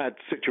 we've had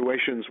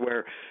situations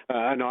where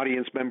an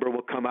audience member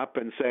will come up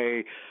and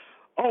say,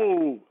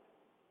 oh,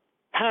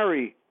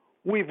 Harry,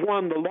 we've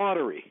won the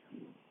lottery.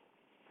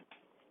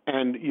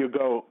 And you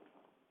go,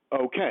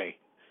 okay,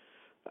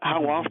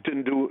 how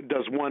often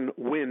does one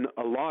win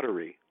a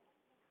lottery?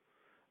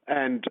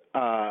 And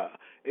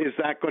is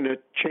that going to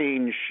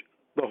change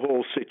the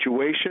whole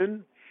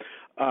situation?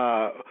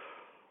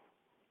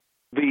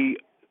 The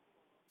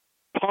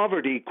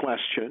poverty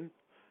question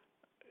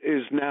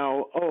is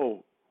now,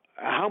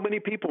 how many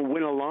people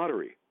win a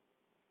lottery?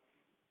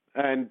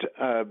 And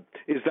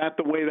is that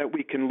the way that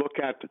we can look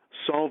at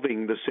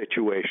solving the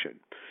situation?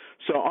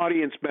 So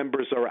audience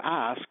members are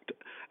asked,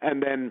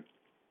 and then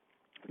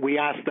we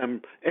ask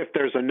them if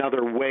there's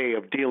another way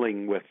of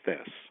dealing with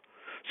this.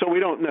 So we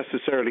don't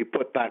necessarily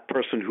put that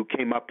person who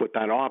came up with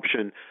that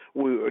option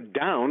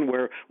down.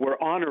 We're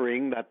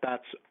honoring that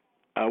that's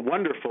a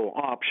wonderful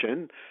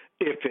option.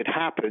 if it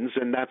happens,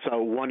 and that's a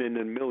 1 in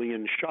a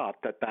million shot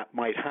that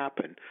might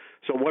happen.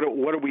 So what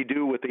do we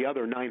do with the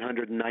other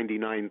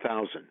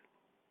 999,000?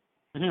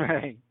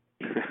 Right.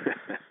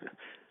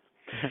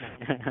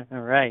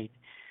 Right.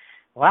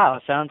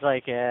 Wow, sounds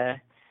like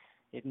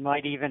it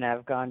might even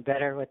have gone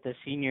better with the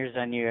seniors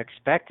than you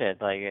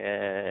expected. Like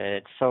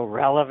it's so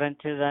relevant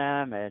to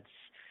them. It's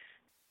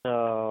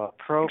so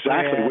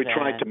appropriate. Exactly. We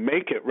tried to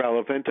make it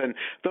relevant, and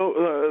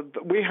though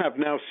we have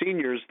now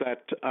seniors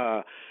that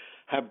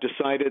have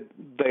decided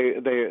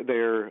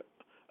they're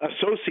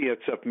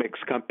associates of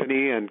Mixed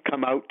Company and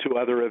come out to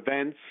other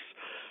events.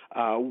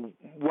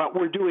 What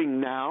we're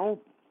doing now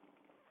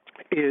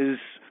is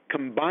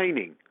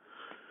combining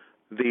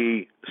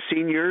the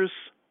seniors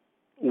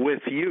with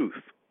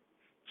youth.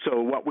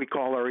 So what we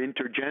call our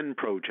intergen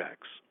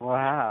projects.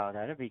 Wow,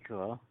 that'd be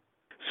cool.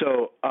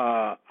 So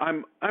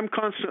I'm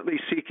constantly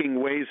seeking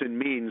ways and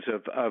means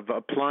of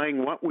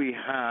applying what we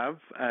have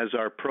as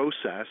our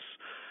process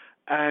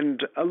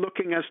and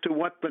looking as to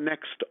what the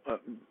next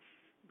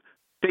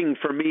thing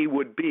for me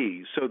would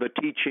be. So the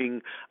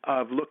teaching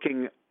of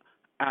looking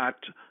at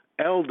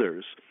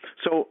elders.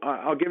 So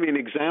I'll give you an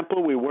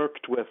example. We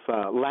worked with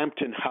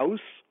Lambton House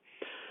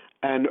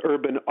and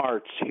Urban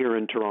Arts here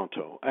in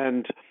Toronto.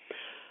 And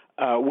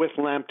with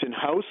Lambton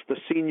House, the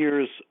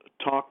seniors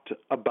talked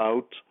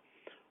about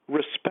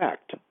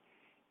respect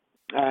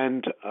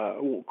and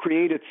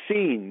created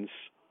scenes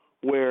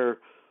where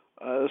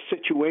a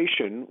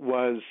situation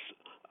was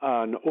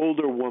an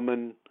older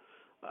woman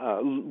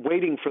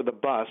waiting for the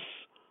bus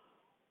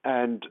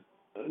and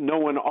no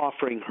one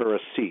offering her a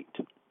seat.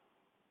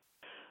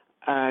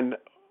 And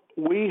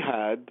we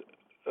had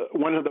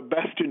one of the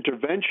best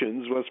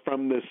interventions was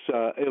from this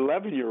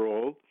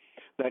 11-year-old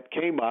that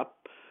came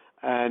up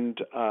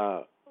and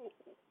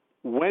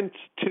went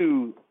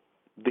to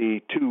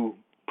the two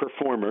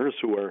performers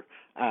who were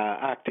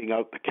acting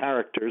out the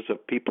characters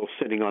of people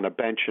sitting on a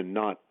bench and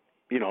not,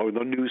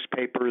 the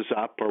newspapers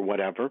up or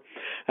whatever,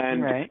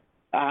 and right.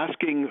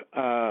 asking,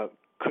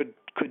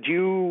 could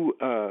you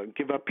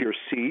give up your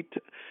seat?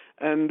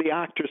 And the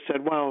actor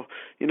said, well,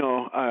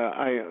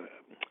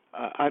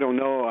 I don't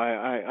know.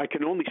 I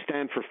can only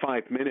stand for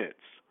 5 minutes.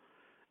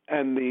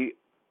 And the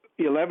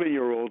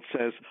 11-year-old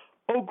says,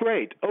 oh,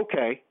 great.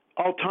 Okay,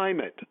 I'll time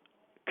it.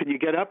 Can you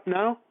get up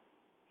now?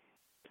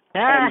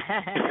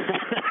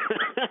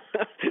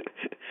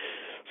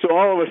 So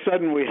all of a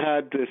sudden we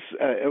had this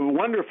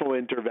wonderful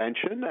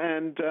intervention,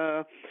 and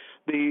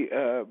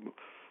the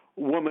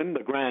woman,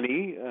 the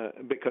granny,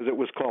 because it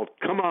was called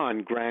Come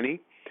On, Granny,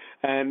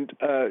 and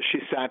she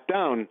sat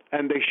down,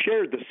 and they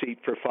shared the seat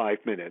for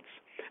 5 minutes.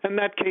 And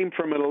that came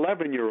from an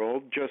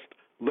 11-year-old just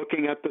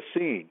looking at the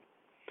scene.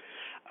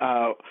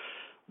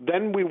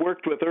 Then we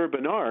worked with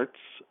Urban Arts,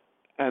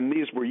 and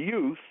these were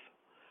youth,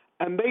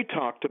 and they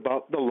talked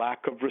about the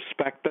lack of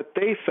respect that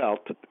they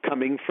felt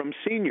coming from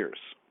seniors.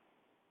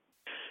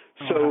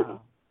 So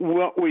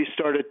what we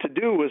started to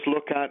do was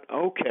look at,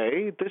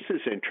 okay, this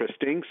is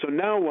interesting. So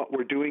now what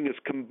we're doing is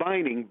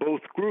combining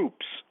both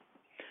groups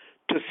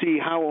to see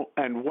how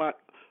and what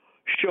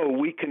show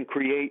we can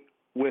create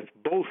with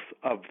both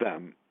of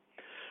them,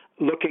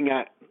 looking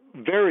at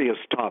various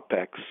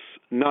topics,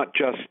 not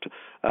just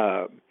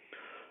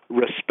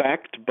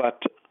respect,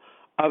 but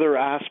other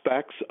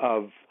aspects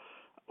of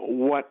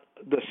what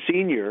the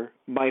senior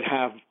might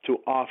have to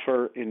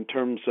offer in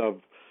terms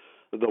of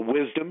the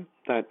wisdom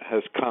that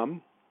has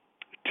come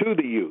to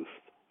the youth,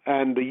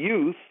 and the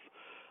youth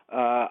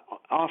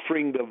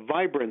offering the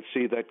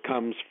vibrancy that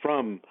comes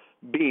from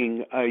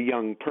being a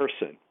young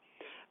person,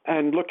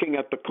 and looking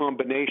at the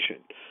combination.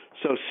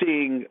 So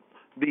seeing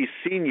these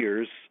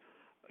seniors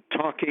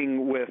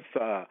talking with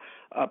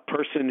a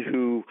person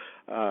who,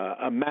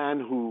 a man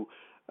who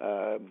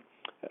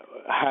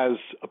has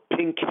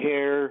pink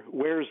hair,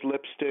 wears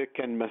lipstick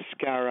and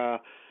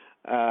mascara,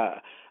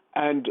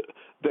 and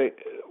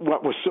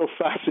what was so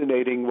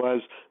fascinating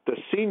was the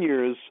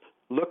seniors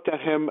looked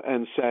at him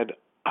and said,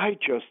 I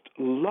just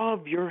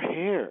love your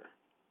hair.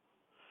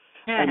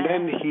 And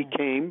then he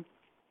came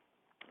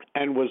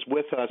and was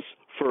with us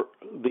for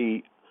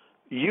the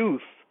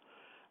youth,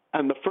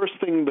 and the first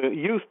thing the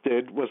youth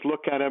did was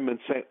look at him and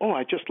say, oh,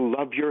 I just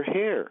love your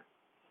hair.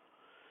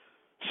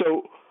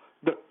 So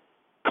the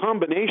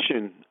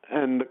combination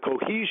and the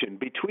cohesion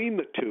between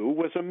the two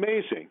was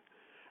amazing.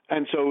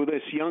 And so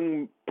this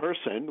young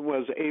person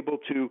was able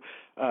to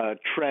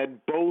tread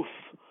both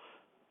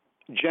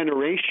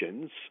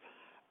generations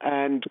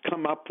and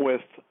come up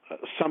with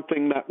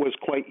something that was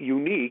quite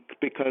unique,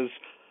 because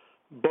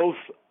both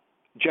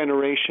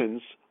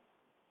generations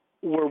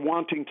were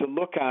wanting to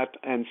look at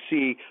and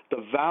see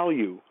the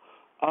value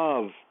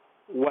of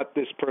what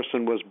this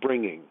person was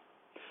bringing.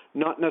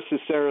 Not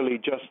necessarily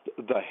just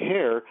the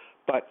hair,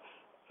 but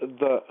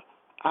the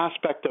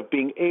aspect of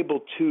being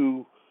able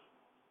to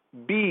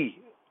be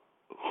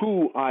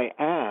who I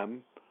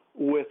am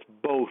with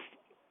both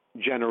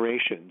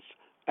generations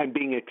and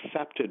being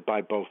accepted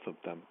by both of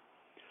them.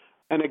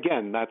 And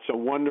again, that's a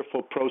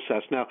wonderful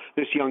process. Now,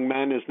 this young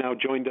man has now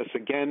joined us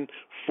again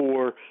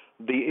for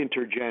the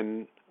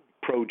intergen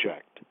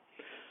project.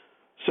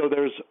 So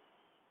there's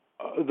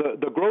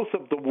the growth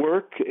of the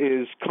work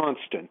is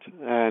constant,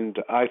 and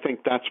I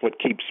think that's what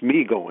keeps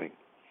me going,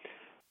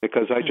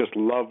 because I just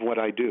love what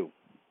I do.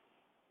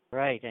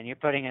 Right, and you're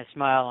putting a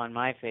smile on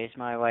my face.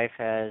 My wife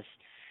has,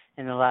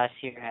 in the last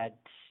year, had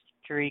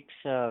streaks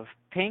of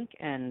pink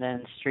and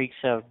then streaks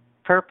of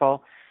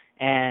purple,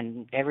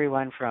 and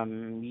everyone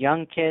from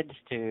young kids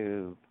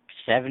to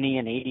 70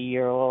 and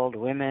 80-year-old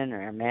women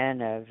or men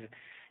have said,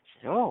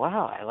 "Oh,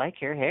 wow, I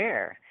like your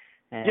hair."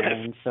 And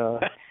Yes. so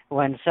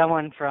when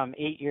someone from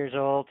 8 years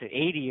old to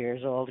 80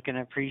 years old can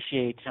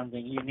appreciate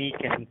something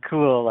unique and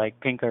cool like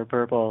pink or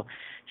purple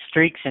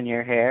streaks in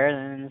your hair,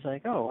 then it's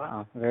like, oh,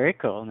 wow, very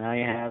cool. Now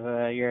you have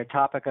you're a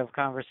topic of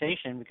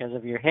conversation because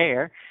of your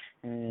hair,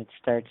 and it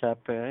starts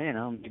up,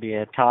 maybe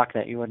a talk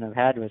that you wouldn't have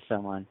had with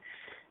someone.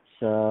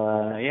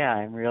 So, yeah,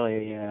 I'm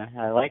really,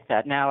 I like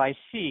that. Now I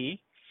see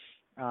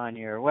on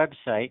your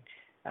website,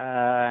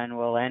 and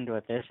we'll end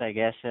with this, I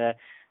guess,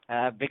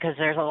 because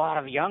there's a lot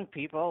of young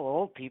people,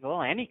 old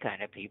people, any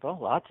kind of people,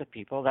 lots of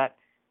people that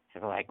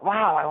are like,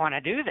 wow, I want to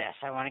do this.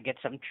 I want to get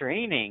some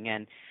training.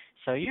 And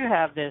so you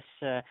have this,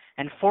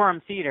 and Forum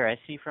Theater, I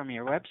see from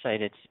your website,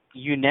 it's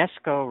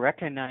UNESCO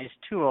recognized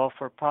tool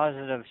for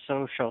positive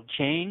social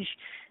change.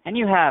 And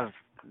you have,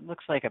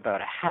 looks like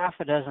about a half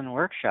a dozen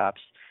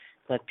workshops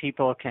that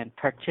people can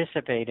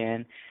participate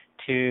in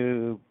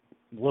to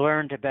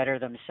learn to better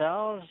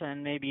themselves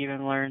and maybe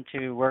even learn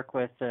to work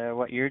with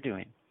what you're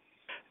doing.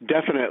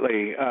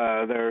 Definitely.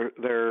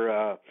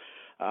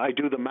 I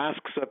do the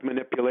Masks of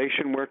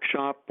Manipulation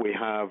workshop. We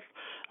have,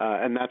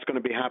 and that's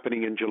going to be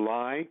happening in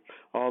July.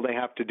 All they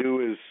have to do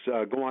is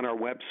go on our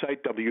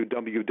website,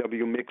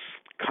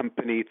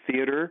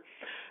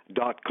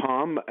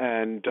 www.mixedcompanytheater.com,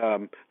 and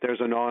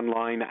there's an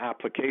online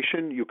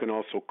application. You can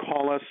also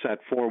call us at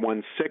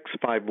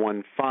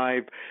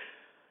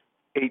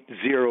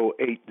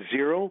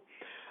 416-515-8080.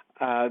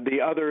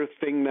 The other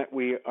thing that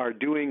we are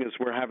doing is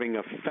we're having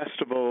a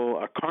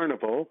festival, a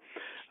carnival,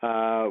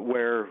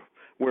 where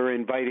we're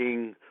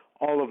inviting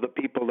all of the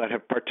people that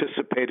have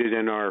participated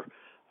in our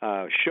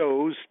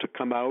shows to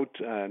come out.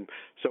 And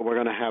so we're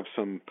going to have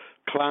some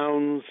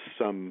clowns,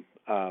 some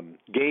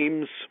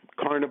games,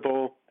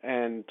 carnival,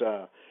 and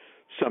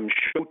some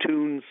show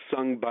tunes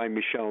sung by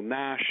Michelle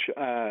Nash.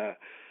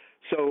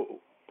 So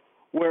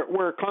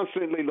we're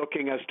constantly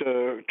looking as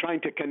to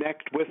trying to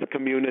connect with the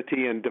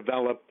community and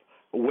develop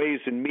ways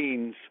and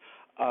means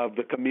of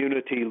the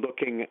community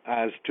looking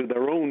as to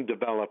their own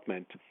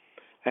development.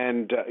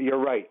 And you're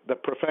right, the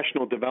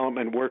professional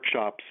development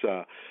workshops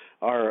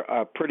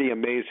are pretty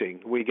amazing.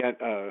 We get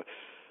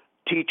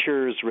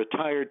teachers,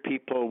 retired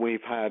people,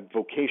 we've had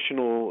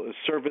vocational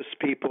service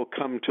people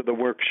come to the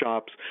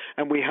workshops,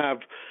 and we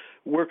have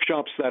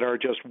workshops that are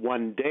just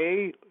 1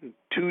 day,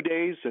 2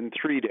 days, and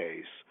 3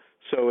 days.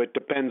 So it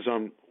depends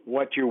on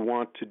what you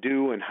want to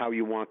do and how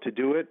you want to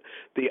do it.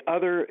 The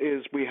other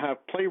is we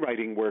have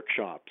playwriting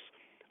workshops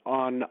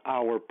on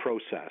our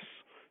process.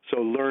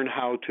 So learn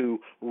how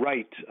to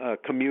write a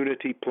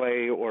community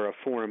play or a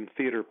forum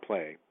theater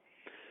play.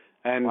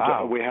 And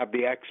wow. We have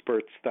the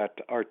experts that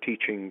are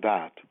teaching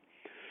that.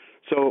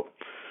 So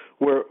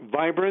we're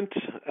vibrant,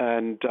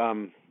 and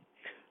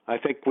I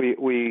think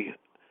we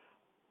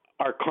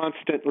are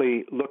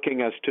constantly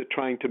looking as to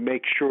trying to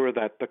make sure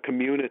that the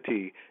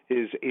community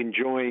is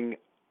enjoying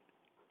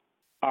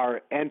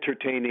our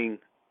entertaining,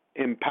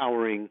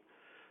 empowering,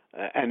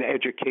 and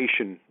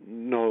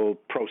educational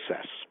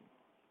process.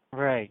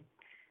 Right.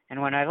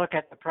 And when I look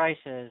at the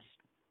prices,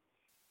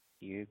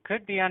 you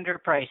could be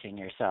underpricing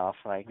yourself.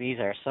 Like, these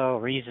are so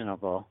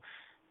reasonable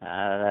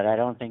that I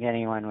don't think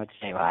anyone would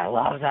say, well, I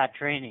love that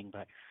training,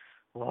 but,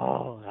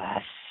 whoa,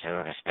 that's so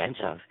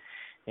expensive.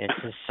 It's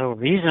just so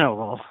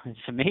reasonable.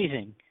 It's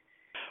amazing.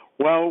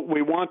 Well,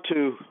 we want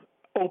to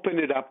open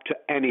it up to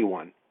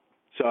anyone.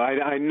 So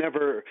I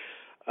never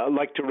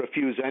like to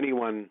refuse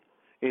anyone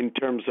in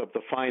terms of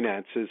the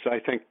finances. I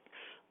think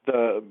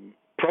the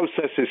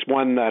process is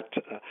one that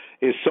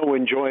is so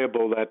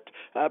enjoyable that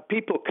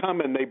people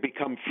come and they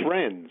become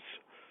friends.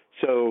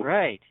 So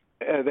right.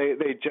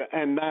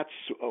 And that's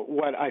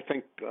what I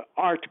think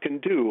art can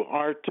do.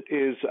 Art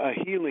is a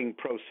healing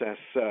process.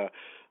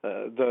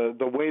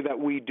 The way that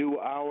we do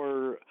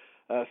our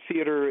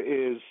theater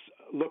is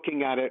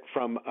looking at it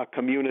from a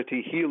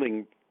community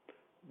healing,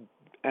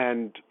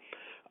 and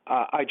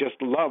I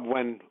just love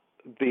when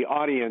the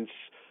audience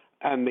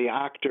and the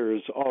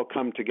actors all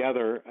come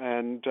together,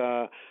 and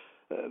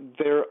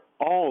they're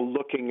all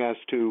looking as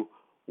to,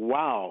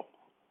 wow,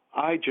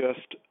 I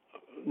just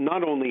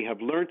not only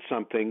have learned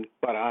something,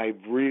 but I've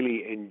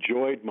really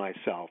enjoyed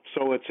myself.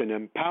 So it's an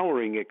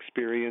empowering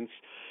experience,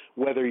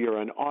 whether you're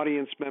an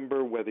audience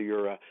member, whether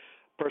you're a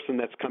person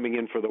that's coming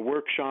in for the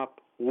workshop,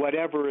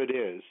 whatever it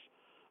is,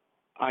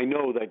 I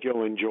know that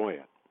you'll enjoy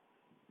it.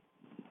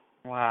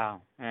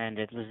 Wow. And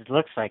it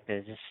looks like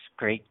there's just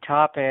great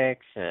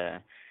topics,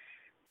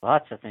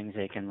 lots of things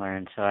they can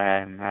learn. So I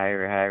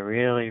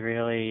really,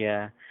 really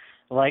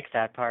like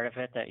that part of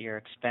it, that you're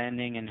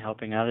expanding and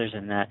helping others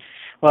in that.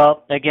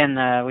 Well, again,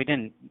 we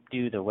didn't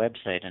do the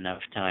website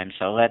enough time,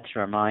 so let's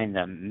remind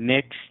them.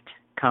 Mixed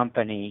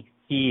Company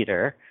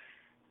Theatre.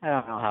 I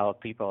don't know how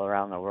people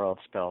around the world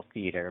spell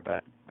theater,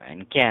 but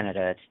in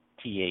Canada it's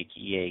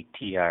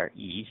Theatre,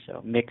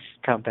 so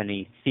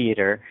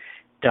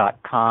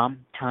mixedcompanytheatre.com.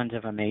 Tons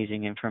of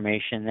amazing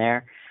information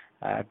there.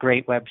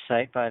 Great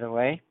website, by the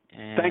way.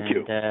 And, thank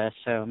you.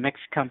 So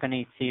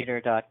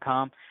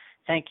mixedcompanytheatre.com.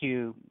 Thank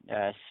you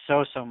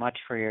so much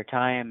for your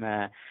time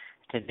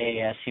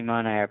today,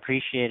 Simone. I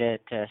appreciate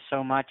it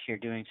so much. You're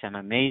doing some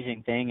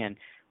amazing thing, and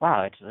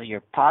wow,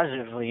 you're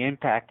positively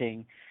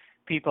impacting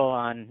people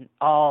on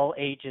all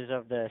ages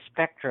of the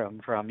spectrum,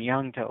 from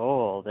young to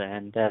old,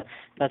 and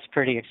that's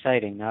pretty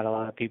exciting. Not a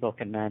lot of people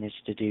can manage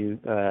to do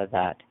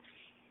that.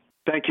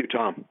 Thank you,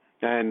 Tom.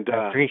 And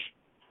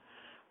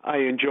I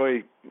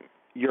enjoy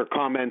your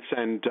comments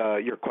and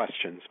your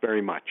questions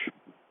very much.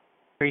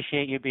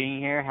 Appreciate you being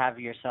here. Have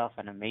yourself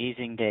an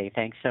amazing day.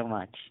 Thanks so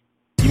much.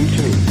 You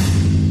too.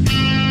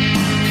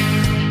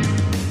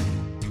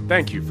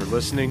 Thank you for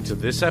listening to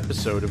this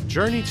episode of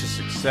Journey to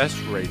Success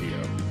Radio.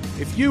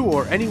 If you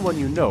or anyone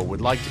you know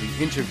would like to be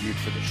interviewed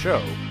for the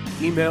show,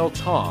 email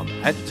Tom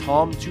at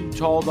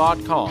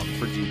tom2tall.com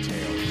for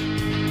details.